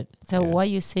intended. So Yeah. why are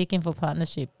you seeking for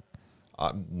partnership?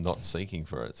 I'm not seeking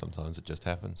for it. Sometimes it just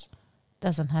happens.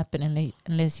 Doesn't happen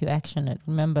unless you action it.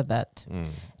 Remember that. Mm.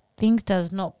 Things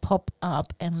does not pop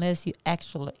up unless you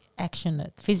actually action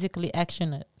it, physically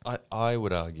action it. I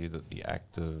would argue that the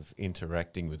act of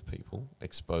interacting with people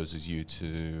exposes you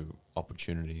to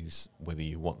opportunities whether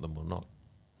you want them or not.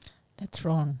 That's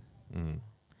wrong. Mm.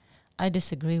 I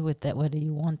disagree with that, whether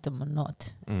you want them or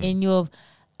not. Mm.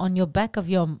 On your back of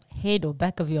your head or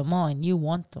back of your mind, you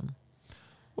want them.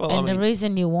 Well, And I mean, the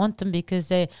reason you want them because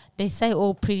they say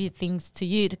all pretty things to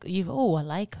you. Oh, I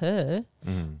like her.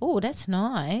 mm. Oh, that's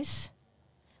nice.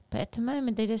 But at the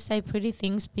moment, they just say pretty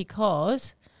things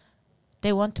because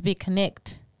they want to be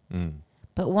connect. Mm.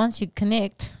 But once you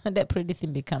connect, that pretty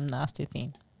thing become nasty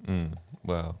thing. Mm.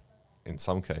 Well, in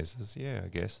some cases, yeah, I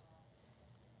guess.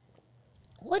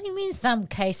 What do you mean some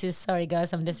cases? Sorry,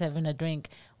 guys, I'm just having a drink.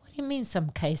 What do you mean some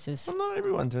cases? Well, not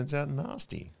everyone turns out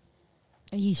nasty.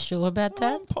 Are you sure about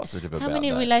that? I'm positive about How many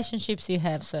that. relationships you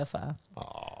have so far? Oh,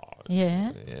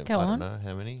 Yeah, go I on. don't know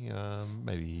how many.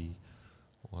 Maybe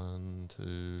 1, 2,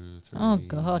 3. Oh,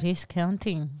 God, he's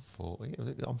counting. 4.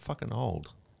 Yeah, I'm fucking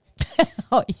old.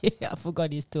 Oh, yeah, I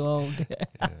forgot he's too old.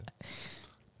 Yeah.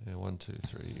 Yeah, 1, 2,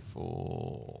 3,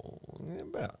 4. Yeah,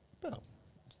 about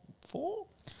 4.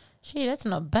 Gee, that's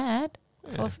not bad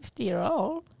for Yeah. a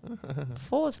 50-year-old.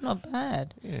 4's not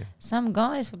bad. Yeah. Some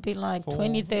guys would be like 4.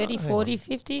 20, 30, No, hang 40, on.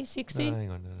 50, 60. No,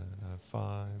 hang on, no,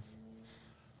 5.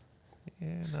 Yeah,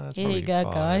 no, it's Here you probably go,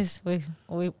 5. guys.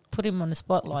 We put him on the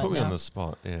spotlight Put me now. on the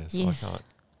spot, yeah, so Yes. I can't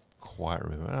quite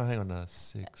remember. Oh, hang on,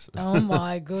 6. Oh,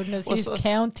 my goodness. Well, He's so-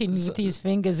 counting with his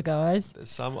fingers, guys.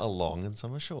 Some are long and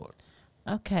some are short.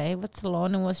 Okay, what's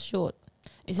long and what's short?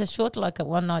 Is it short like a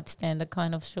one-night stand, a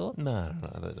kind of short? No,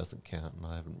 that doesn't count.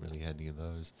 I haven't really had any of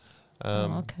those.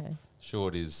 Oh, okay.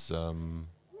 Short is, yeah,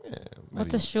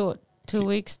 What's maybe a short? 2 few-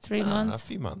 weeks, 3 a months?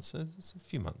 few months. It's a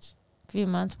few months. Few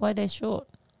months. Why they short?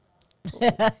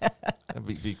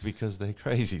 Because they're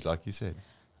crazy, like you said.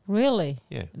 Really?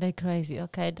 Yeah. They're crazy.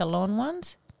 Okay, the long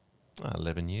ones?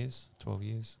 11 years, 12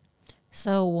 years.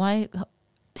 So why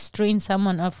string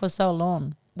someone up for so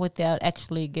long without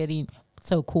actually getting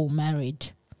so-called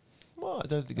married? Well, I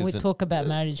don't think We it's talk about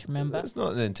marriage, remember? It's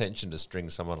not an intention to string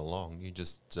someone along. You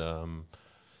just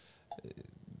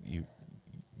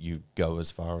you go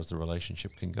as far as the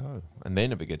relationship can go, and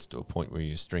then if it gets to a point where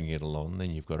you're stringing it along,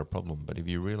 then you've got a problem. But if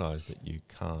you realise that you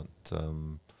can't,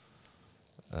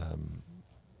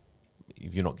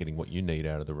 if you're not getting what you need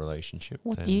out of the relationship,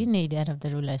 What then do you need out of the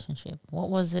relationship? What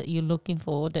was it you're looking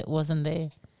for that wasn't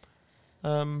there?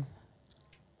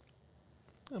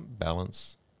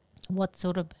 Balance, What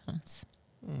sort of balance?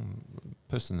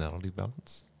 personality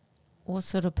balance. What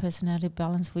sort of personality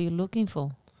balance were you looking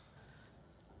for?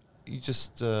 You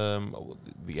just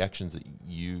the actions that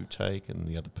you take and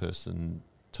the other person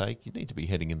take, you need to be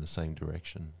heading in the same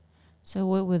direction. So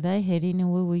where were they heading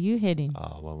and where were you heading?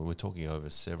 Well, we're talking over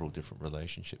several different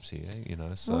relationships here, you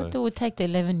know. So What do we take the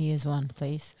 11 years one,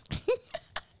 please?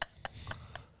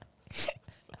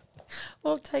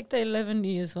 We'll take the 11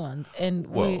 years ones. And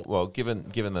Well, given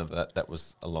that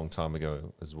was a long time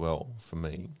ago as well for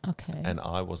me, okay. and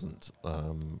I wasn't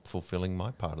fulfilling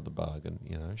my part of the bargain.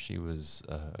 You know, she was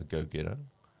a go-getter.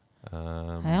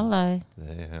 Hello.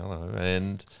 Yeah, hello,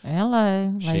 and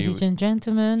Hello, ladies and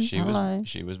gentlemen. Hello.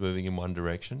 She was moving in one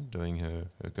direction, doing her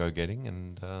go-getting,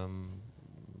 and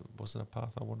wasn't a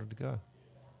path I wanted to go.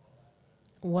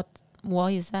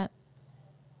 Why is that?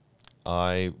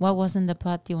 Why wasn't the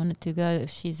path you wanted to go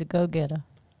if she's a go-getter?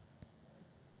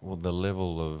 Well, the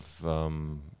level of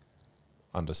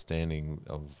understanding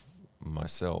of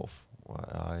myself,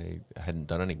 I hadn't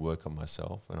done any work on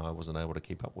myself, and I wasn't able to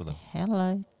keep up with her.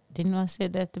 Hello. Didn't I say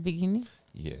that at the beginning?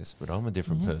 Yes, but I'm a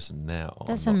different person now.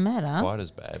 Doesn't matter. Quite as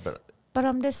bad, but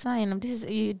I'm just saying, this is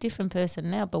a different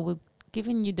person now, but we're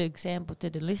giving you the example to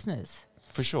the listeners.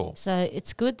 For sure. So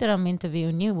it's good that I'm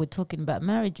interviewing you. We're talking about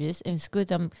marriages, and it's good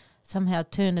I'm somehow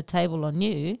turn the table on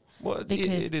you. Well,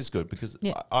 it is good because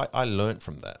I learned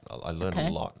from that. I learned a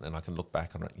lot, and I can look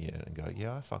back on it and go,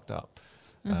 yeah, I fucked up.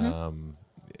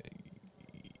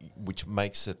 Which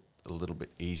makes it a little bit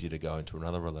easier to go into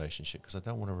another relationship because I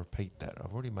don't want to repeat that.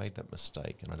 I've already made that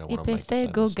mistake, and I don't want to make the same mistake.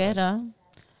 If they're go-getter,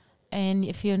 and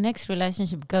if your next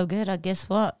relationship go-getter, guess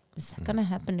what? It's going to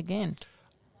happen again.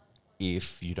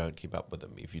 If you don't keep up with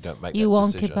them, if you don't make you that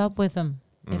won't decision. keep up with them.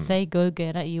 If they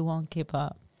go-getter, you won't keep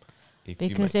up.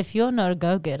 Because if you're not a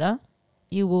go-getter,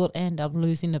 you will end up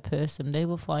losing the person. They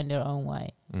will find their own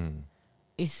way.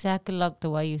 Exactly like the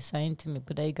way you're saying to me,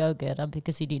 but they go-getter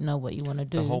because you didn't know what you want to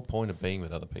do. The whole point of being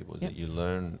with other people is that you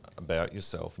learn about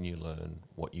yourself and you learn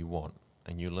what you want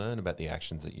and you learn about the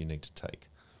actions that you need to take.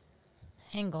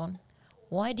 Hang on.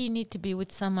 Why do you need to be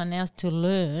with someone else to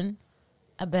learn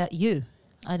about you?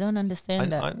 I don't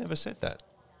understand that. I never said that.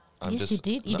 You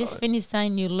did. You just finished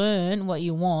saying you learn what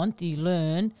you want. You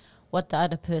learn what the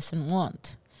other person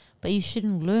wants. But you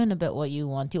shouldn't learn about what you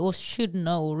want. You all should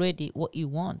know already what you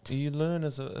want. You learn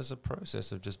as a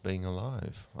process of just being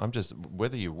alive.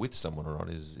 Whether you're with someone or not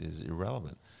is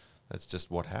irrelevant. That's just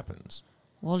what happens.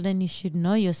 Well, then you should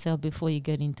know yourself before you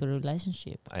get into a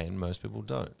relationship. And most people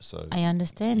don't. So I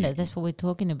understand that. That's what we're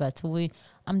talking about. So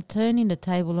I'm turning the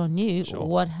table on you. Sure.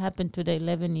 What happened to the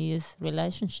 11 years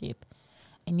relationship?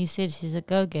 And you said she's a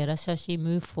go-getter, so she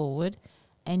moved forward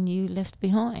and you left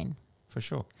behind. For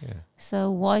sure, yeah.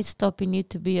 So why stopping you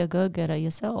to be a go-getter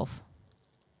yourself?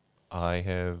 I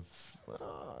have...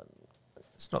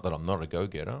 it's not that I'm not a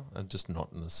go-getter. I'm just not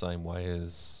in the same way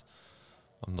as...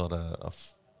 I'm not a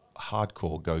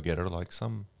hardcore go-getter like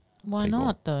some Why people.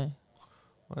 not, though?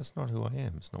 Well, that's not who I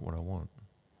am. It's not what I want.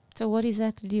 So what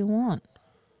exactly do you want?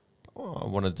 Well, I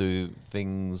want to do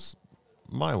things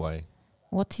my way.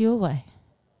 What's your way?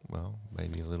 Well,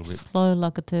 maybe a little bit... Slow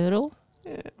like a turtle?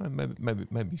 Yeah,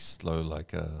 maybe slow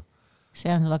like a...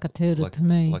 Sounds like a turtle to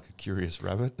me. Like a curious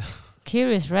rabbit.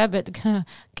 Curious rabbit.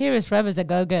 Curious rabbit's a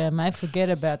go-getter, mate.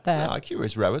 Forget about that. No,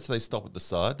 curious rabbits, they stop at the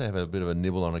side. They have a bit of a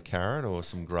nibble on a carrot or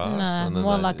some grass. No, and then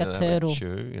more like a turtle.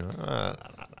 Chew, you know. No.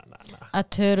 A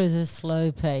turtle is a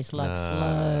slow pace, slow.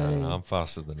 No, I'm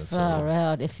faster than a Far turtle.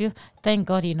 out. Thank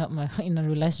God you're not in a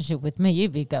relationship with me.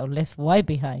 You'd be going left way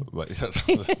behind.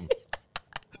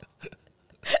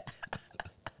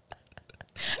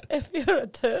 If you're a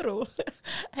turtle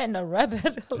and a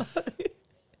rabbit.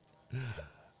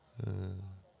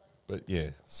 But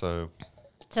yeah, so...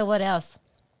 So what else?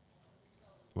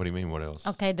 What do you mean, what else?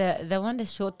 Okay, the one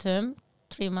that's short term,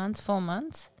 3 months, 4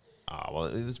 months. Well,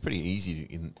 it's pretty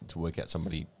easy to work out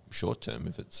somebody short term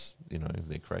if it's, if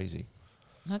they're crazy.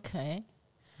 Okay.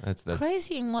 That's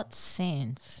crazy in what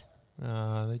sense?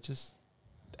 They just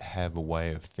have a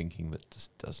way of thinking that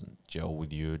just doesn't gel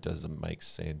with you. It doesn't make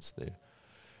sense. They're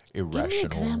irrational. Give me an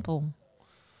example.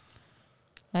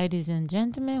 Ladies and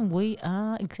gentlemen, we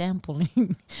are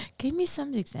exampling. Give me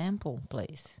some example,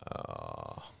 please.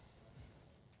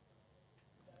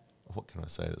 What can I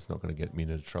say that's not going to get me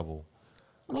into trouble?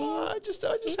 I just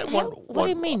had one. one. What do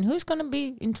you mean? Who's going to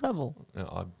be in trouble?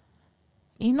 I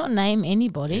You not name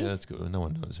anybody. Yeah, that's good. No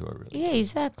one knows who I really am. Yeah,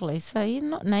 exactly. So you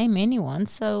not name anyone.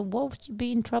 So why would you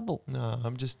be in trouble? No,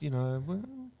 I'm just, well,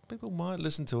 people might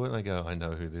listen to it and they go, I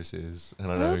know who this is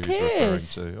and I know who he's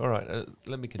referring to. All right,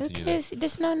 let me continue. Who cares?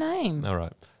 There's no name. All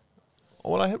right.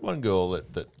 Well, I had one girl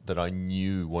that I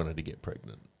knew wanted to get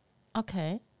pregnant.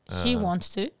 Okay. She wants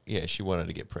to? Yeah, she wanted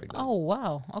to get pregnant. Oh,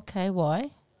 wow. Okay,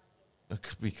 why?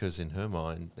 Because in her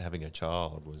mind, having a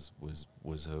child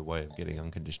was her way of getting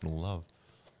unconditional love.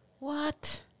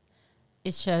 What?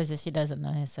 It shows that she doesn't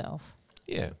know herself.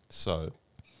 Yeah, so...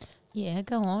 Yeah,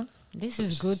 go on. This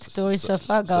is a good story so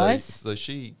far, guys. So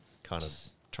she kind of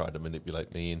tried to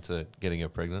manipulate me into getting her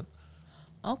pregnant.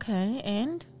 Okay,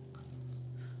 and?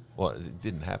 well, it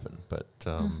didn't happen,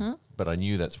 but I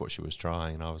knew that's what she was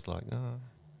trying, and I was like, no,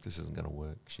 this isn't going to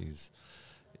work. She's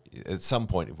at some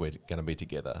point, if we're going to be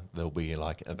together, there'll be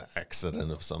like an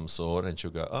accident of some sort, and she'll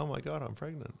go, "Oh my God, I'm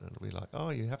pregnant," and it'll be like, "Oh,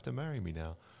 you have to marry me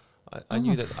now." I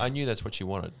knew that. I knew that's what she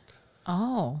wanted.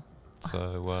 Oh.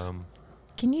 So,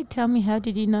 Can you tell me how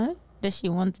did you know that she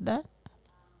wanted that?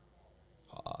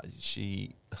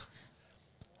 she.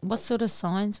 What sort of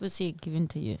signs was he giving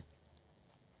to you?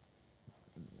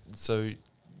 So,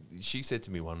 she said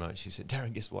to me one night. She said,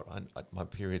 "Darren, guess what? My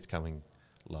period's coming.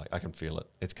 Like I can feel it.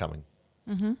 It's coming.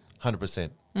 100%,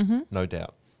 no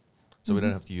doubt. So we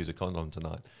don't have to use a condom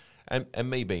tonight." And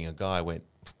me being a guy, I went,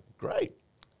 "Great,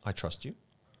 I trust you.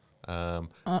 I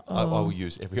will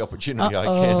use every opportunity I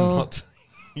can not to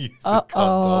use a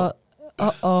condom."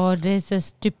 There's a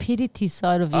stupidity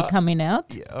side of you coming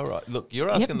out. Yeah, all right. Look, you're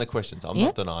asking the questions. I'm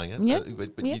not denying it.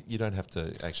 Yep. But Yep. you don't have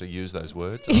to actually use those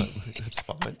words. It's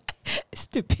fine.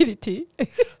 Stupidity.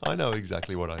 I know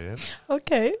exactly what I am.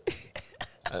 Okay.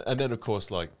 And then, of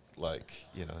course, like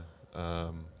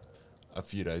a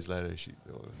few days later,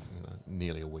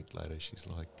 nearly a week later, she's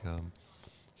like,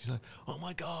 "Oh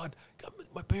my God,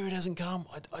 my period hasn't come.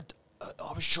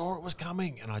 I was sure it was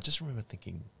coming." And I just remember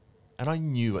thinking, and I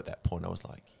knew at that point, I was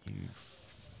like, "You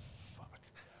fuck."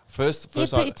 First,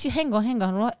 Hang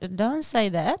on, right? Don't say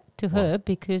that to her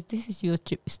because this is your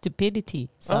stupidity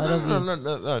side of you.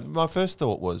 No. My first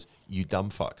thought was, "You dumb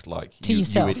fuck," like to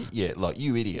yourself. Like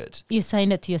you idiot. You're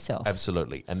saying it to yourself.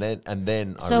 Absolutely. And then I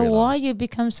So realized, why you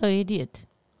become so idiot?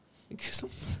 Because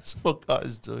that's what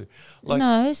guys do. Like,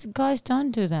 No, guys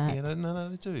don't do that. yeah, no,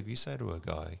 they do. If you say to a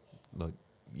guy, like,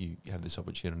 you have this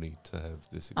opportunity to have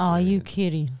this experience. Oh, are you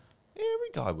kidding? Every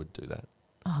guy would do that.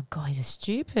 Oh, guys are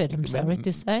stupid. I'm sorry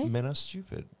to say. Men are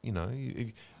stupid. You know.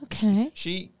 Okay.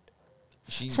 She.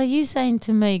 So you saying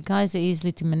to me, guys are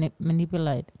easily to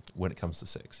manipulate? When it comes to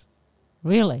sex,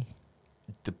 Really?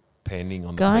 depending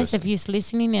on Guys, the if person. you're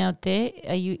listening out there,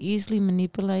 are you easily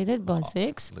manipulated by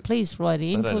sex? look, Please write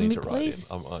They in don't for need me, to please.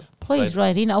 write in. Please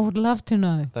write in. I would love to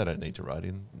know. They don't need to write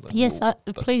in. Yes,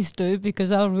 please do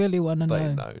because I really want to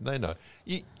know. They know.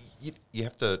 You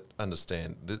have to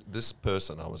understand, this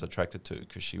person I was attracted to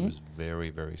because she was very,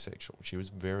 very sexual. She was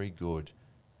very good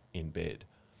in bed.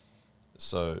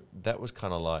 So that was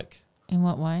kind of like... In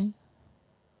what way?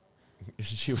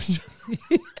 She was...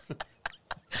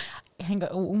 Hang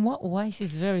on. In what way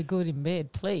she's very good in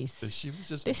bed, please? She was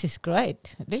just... This is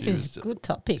great. This she was is a ju- good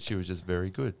topic. She was just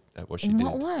very good at what she In did.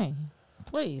 what way?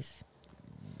 Please.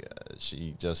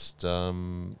 She just... she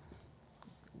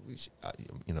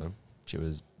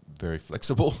was very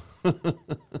flexible.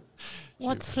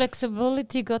 What's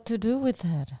flexibility got to do with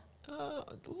that?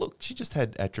 Look, she just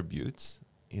had attributes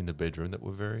in the bedroom that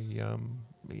were very,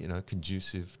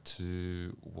 conducive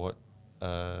to what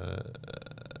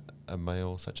a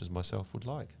male such as myself would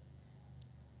like.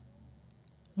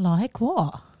 Like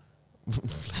what?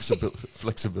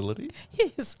 Flexibility.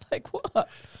 Yes, like what?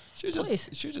 She was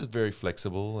just very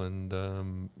flexible, and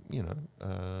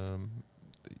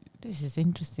This is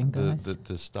interesting, guys.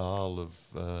 the style of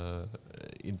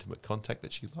intimate contact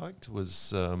that she liked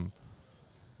was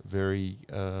very.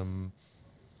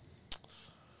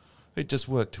 It just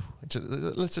worked.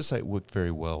 Let's just say it worked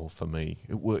very well for me.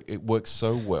 It worked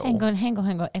so well. Hang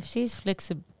on. If she's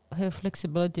her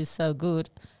flexibility is so good,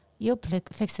 your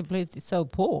flexibility is so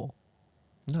poor.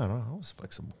 No, I was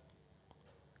flexible.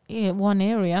 Yeah, one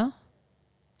area.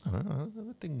 No,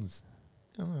 things.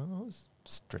 I was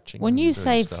stretching. When and you doing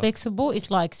say stuff. flexible, it's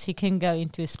like she can go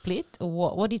into a split or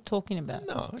what? What are you talking about?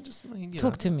 No, I just mean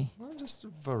Talk to me. Just a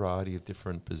variety of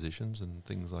different positions and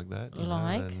things like that. you know,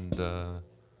 Like? and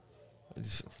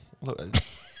look,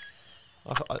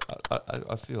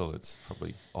 I feel it's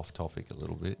probably off topic a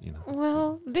little bit. You know.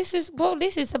 Well, this is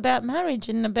about marriage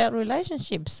and about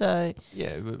relationships. So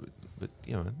Yeah, but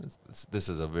this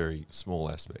is a very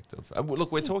small aspect of.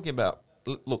 Look, we're talking about.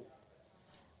 Look,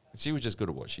 she was just good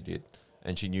at what she did,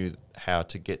 and she knew how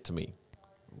to get to me,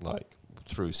 like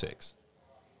through sex.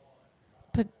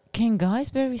 but can guys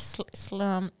very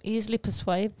easily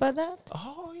persuaded by that?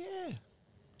 Oh yeah,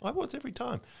 I was every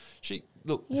time.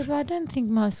 Look. Yeah, but I don't think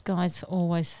most guys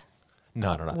always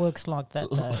No. works like that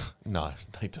though. No,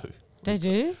 they do. They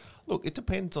do? Look, it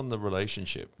depends on the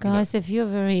relationship. Guys, if you're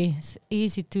very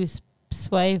easy to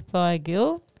sway by a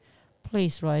girl,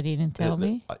 please write in and tell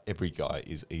me. Every guy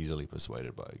is easily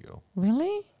persuaded by a girl.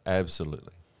 Really?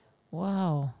 Absolutely.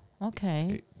 Wow.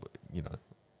 Okay.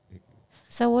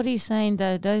 So what are you saying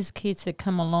though? Those kids that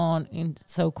come along in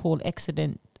so-called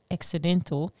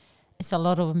accidental, it's a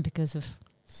lot of them because of...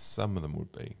 Some of them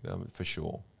would be, for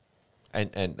sure.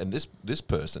 And this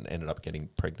person ended up getting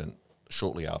pregnant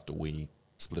shortly after we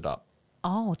split up.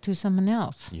 Oh, to someone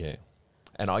else. Yeah.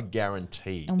 And I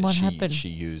guarantee And that what happened?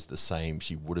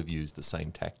 she would have used the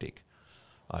same tactic.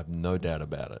 I have no doubt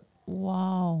about it.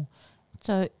 Wow.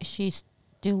 So she's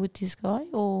still with this guy,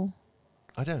 or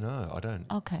I don't know. I don't.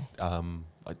 okay?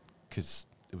 Because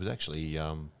it was actually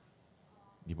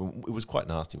it was quite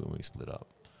nasty when we split up.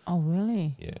 Oh,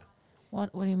 really? Yeah.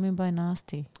 What do you mean by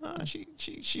nasty?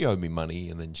 She owed me money,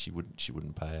 and then she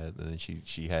wouldn't pay it, and then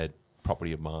she had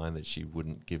property of mine that she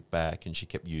wouldn't give back, and she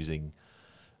kept using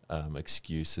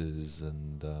excuses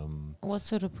and. What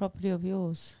sort of property of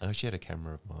yours? She had a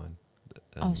camera of mine.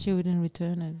 She wouldn't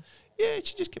return it. Yeah,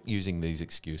 she just kept using these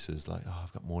excuses like, "Oh,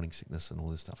 I've got morning sickness and all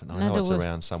this stuff," and I In know other it's words-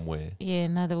 around somewhere. Yeah,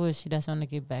 in other words, she doesn't want to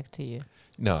give back to you.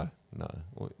 No.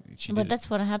 Well, But that's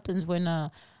what happens when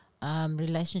a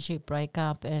relationship break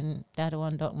up and the other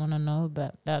one don't want to know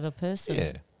about the other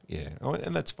person. Yeah. Oh,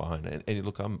 and that's fine. And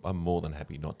look, I'm more than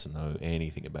happy not to know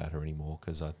anything about her anymore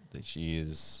because she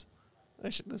is.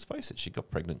 Let's face it, she got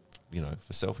pregnant,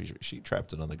 for selfish. She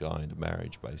trapped another guy into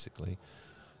marriage, basically.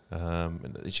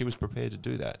 And she was prepared to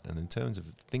do that. And in terms of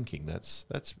thinking, that's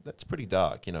pretty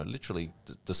dark. Literally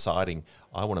deciding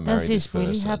I want to marry Does this this person.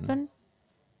 really happen?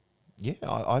 Yeah,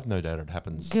 I've no doubt it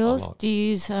happens. Girls, a lot. do you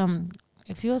use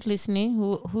if you're listening,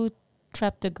 who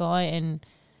trapped a guy and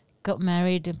got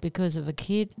married because of a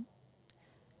kid,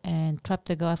 and trapped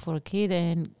the guy for a kid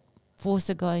and forced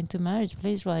the guy into marriage,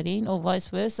 please write in, or vice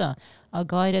versa. A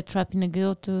guy that trapping a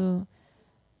girl to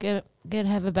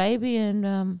have a baby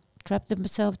and trap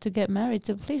themselves to get married.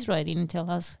 So please write in and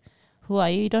tell us who are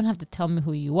you. You don't have to tell me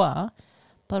who you are,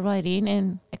 but write in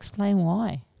and explain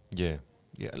why. Yeah.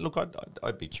 Look,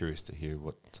 I'd be curious to hear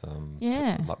what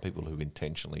like people who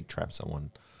intentionally trap someone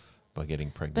by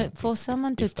getting pregnant. But for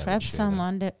someone to if they would trap share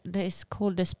someone, that is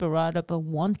called desperado, but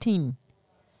wanting.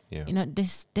 Yeah.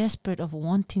 Desperate of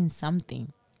wanting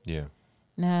something. Yeah.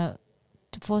 Now,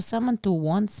 for someone to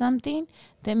want something,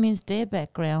 that means their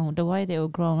background, the way they were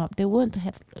growing up, they weren't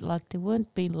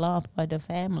being loved by the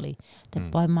family,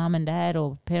 by mom and dad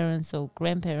or parents or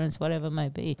grandparents, whatever it may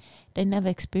be. They never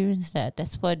experienced that.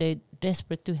 That's why they're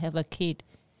desperate to have a kid.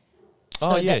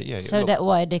 So Look, that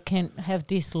way they can have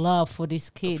this love for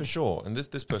this kid. for sure. And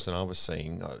this person I was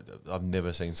seeing, I've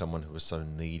never seen someone who was so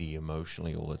needy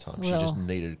emotionally all the time. She just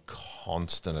needed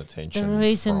constant attention. The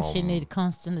reason she needed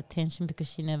constant attention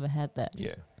because she never had that.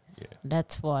 Yeah.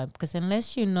 That's why. Because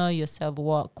unless you know yourself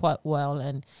quite well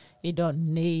and you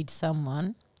don't need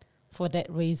someone for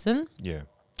that reason. Yeah.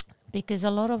 Because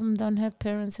a lot of them don't have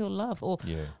parents who love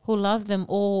who love them,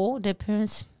 or their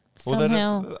parents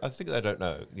somehow. I think they don't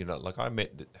know. Like I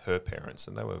met her parents,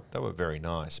 and they were very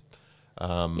nice.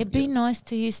 It'd be nice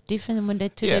to use different when they're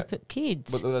to their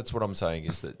kids. But that's what I'm saying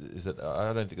is that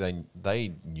I don't think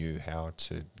they knew how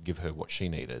to give her what she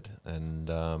needed, and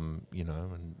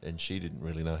and she didn't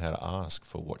really know how to ask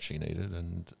for what she needed,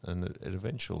 and it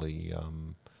eventually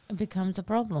it becomes a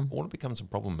problem. Or it becomes a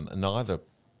problem, and neither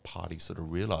party sort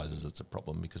of realizes it's a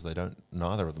problem because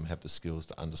neither of them have the skills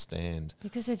to understand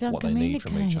because they don't what they need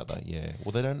from each other. Yeah,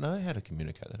 well, they don't know how to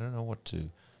communicate. They don't know what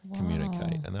to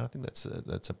communicate, and I think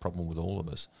that's a problem with all of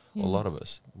us. A lot of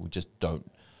us, we just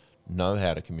don't know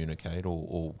how to communicate,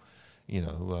 or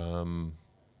the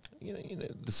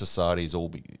society's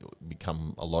all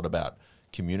become a lot about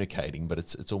communicating, but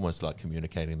it's almost like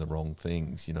communicating the wrong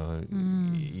things.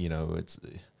 It's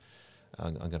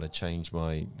I'm going to change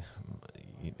my.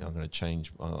 I'm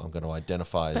going to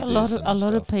identify but as a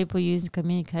lot of people use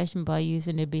communication by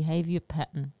using their behavior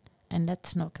pattern, and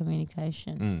that's not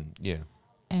communication. Yeah.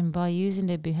 And by using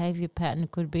their behavior pattern,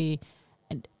 it could be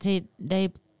they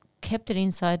kept it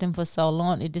inside them for so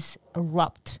long, it just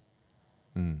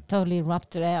totally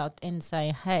erupted out and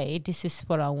say, "Hey, this is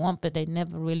what I want," but they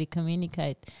never really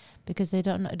communicate because they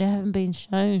don't know. They haven't been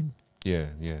shown. Yeah.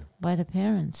 By the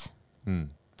parents.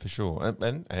 For sure,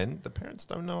 and the parents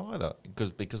don't know either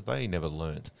because they never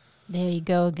learnt. There you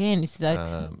go again. It's like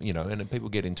and people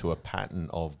get into a pattern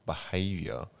of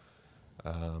behaviour,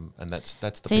 and that's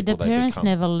the see people the they parents become.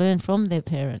 never learn from their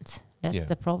parents. That's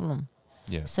the problem.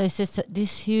 Yeah. So it's just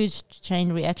this huge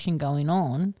chain reaction going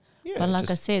on. Yeah. But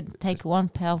like I said, take one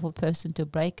powerful person to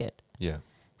break it. Yeah.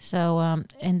 So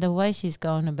and the way she's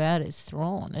going about it's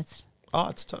wrong.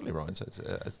 It's totally right.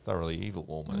 It's thoroughly evil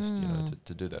almost,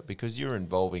 to do that because you're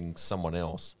involving someone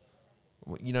else.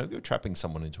 You're trapping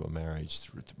someone into a marriage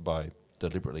by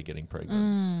deliberately getting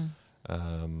pregnant.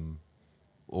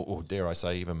 Or dare I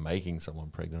say, even making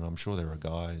someone pregnant. I'm sure there are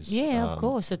guys. Yeah, of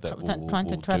course. Trying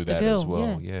to trap do the that girl. as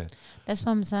well. Yeah. That's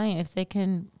what I'm saying. If they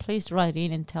can, please write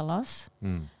in and tell us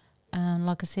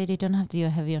Like I said, you don't have to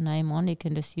have your name on. You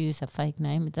can just use a fake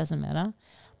name. It doesn't matter.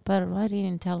 But write in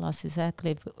and tell us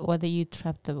exactly whether you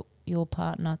trapped your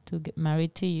partner to get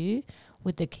married to you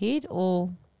with the kid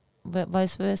or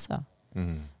vice versa.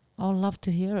 Mm. I'd love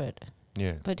to hear it.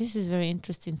 Yeah. But this is a very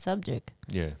interesting subject.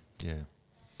 Yeah. Yeah.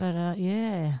 But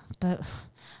but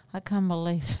I can't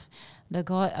believe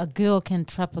a girl can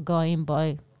trap a guy in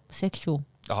by sexual.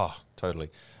 Oh, totally.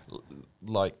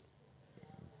 Like,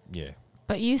 yeah.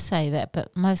 But you say that,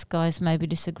 but most guys maybe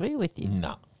disagree with you.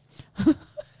 Nah.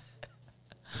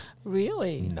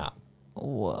 Really? Nah.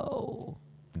 Whoa.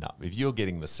 Nah. If you're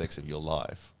getting the sex of your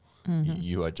life,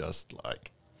 you are just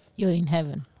like, You're in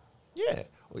heaven. yeah.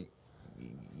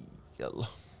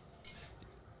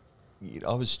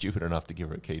 I was stupid enough to give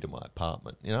her a key to my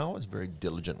apartment. You know, I was very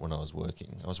diligent when I was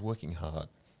working. I was working hard.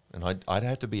 And I'd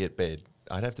have to be at bed.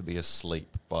 I'd have to be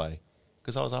asleep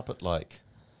because I was up at like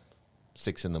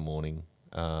 6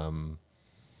 a.m.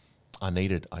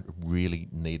 I really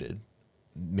needed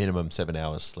minimum 7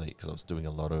 hours sleep because I was doing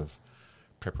a lot of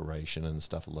preparation and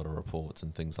stuff, a lot of reports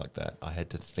and things like that. I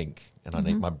had to think,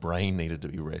 and my brain needed to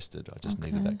be rested. I just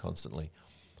needed that constantly.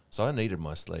 So I needed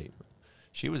my sleep.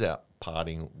 She was out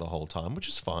partying the whole time, which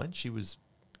is fine. She was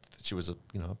a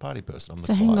a party person. I'm the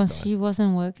So hang on, quiet guy. she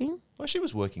wasn't working? Well, she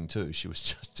was working too. She was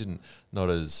just she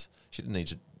didn't need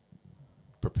to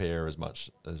prepare as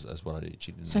much as what I did.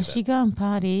 She didn't. So need she that. go and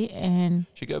party and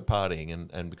She'd go partying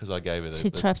and because I gave her she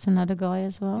trapped another guy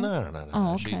as well? No.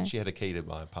 Oh, okay. She had a key to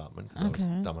my apartment because I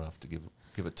was dumb enough to give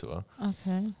it to her.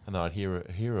 Okay. And then I'd hear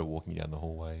her walking down the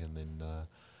hallway, and then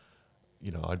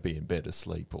I'd be in bed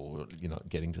asleep or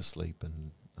getting to sleep,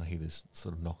 and I hear this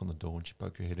sort of knock on the door, and she'd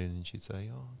poke her head in, and she'd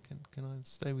say, "Oh, can I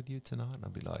stay with you tonight?" And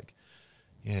I'd be like,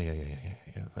 "Yeah,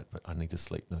 but I need to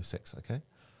sleep, no sex, okay?"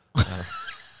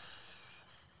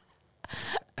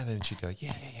 And then she'd go,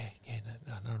 "Yeah,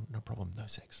 no problem, no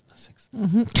sex."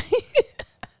 Mm-hmm.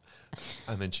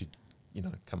 And then she'd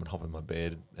come and hop in my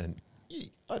bed, and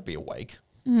I'd be awake,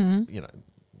 Mm-hmm.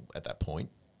 at that point,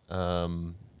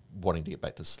 wanting to get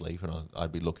back to sleep, and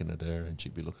I'd be looking at her, and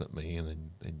she'd be looking at me,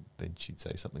 and then she'd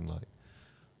say something like,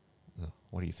 "Oh,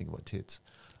 what do you think about tits?"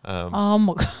 Oh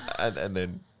my God. And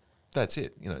then that's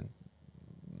it.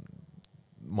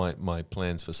 My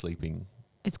plans for sleeping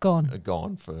It's gone. are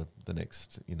gone for the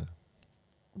next.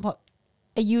 What?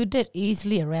 Are you that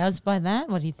easily aroused by that?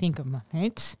 What do you think of my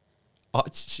tits? Oh,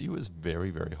 she was very,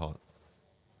 very hot.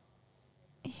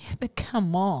 Yeah, but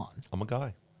come on. I'm a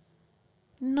guy.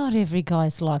 Not every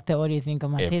guy's like that. What do you think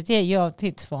of my tits? Yeah, your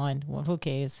tits fine. Well, who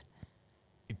cares?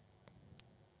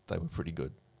 They were pretty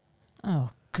good. Oh,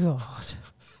 God.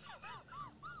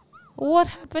 What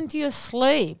happened to your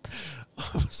sleep? I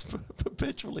was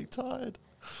perpetually tired.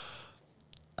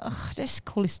 Oh, that's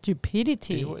called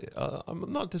stupidity. Anyway,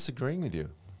 I'm not disagreeing with you.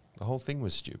 The whole thing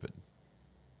was stupid.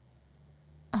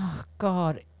 Oh,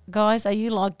 God. Guys, are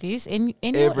you like this? Every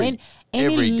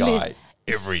guy.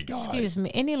 Excuse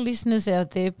me. Any listeners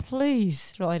out there,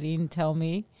 please write in, tell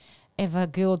me. If a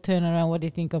girl turn around, what do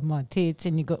you think of my tits?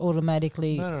 And you got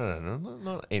automatically... No,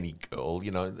 not any girl.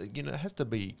 It has to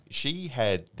be... She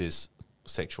had this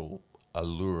sexual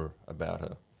allure about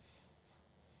her,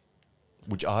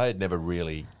 which I had never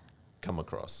really come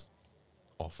across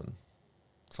often.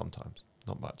 Sometimes.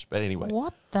 Not much. But anyway.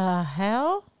 What the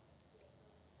hell?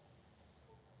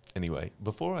 Anyway,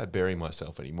 before I bury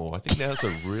myself anymore, I think now's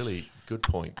a really good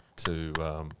point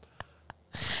to...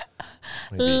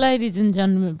 Ladies and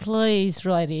gentlemen, please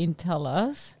write in, tell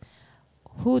us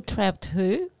who trapped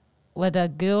who, whether a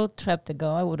girl trapped a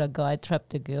guy or a guy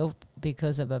trapped a girl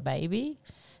because of a baby.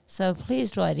 So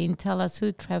please write in, tell us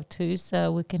who trapped who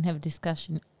so we can have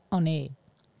discussion on air.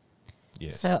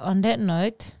 Yes. So on that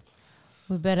note,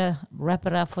 we better wrap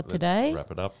it up for today.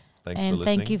 Wrap it up. Thanks and for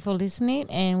listening. thank you for listening,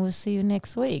 and we'll see you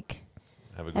next week.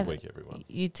 Have a good week, everyone.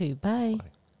 You too. Bye. Bye.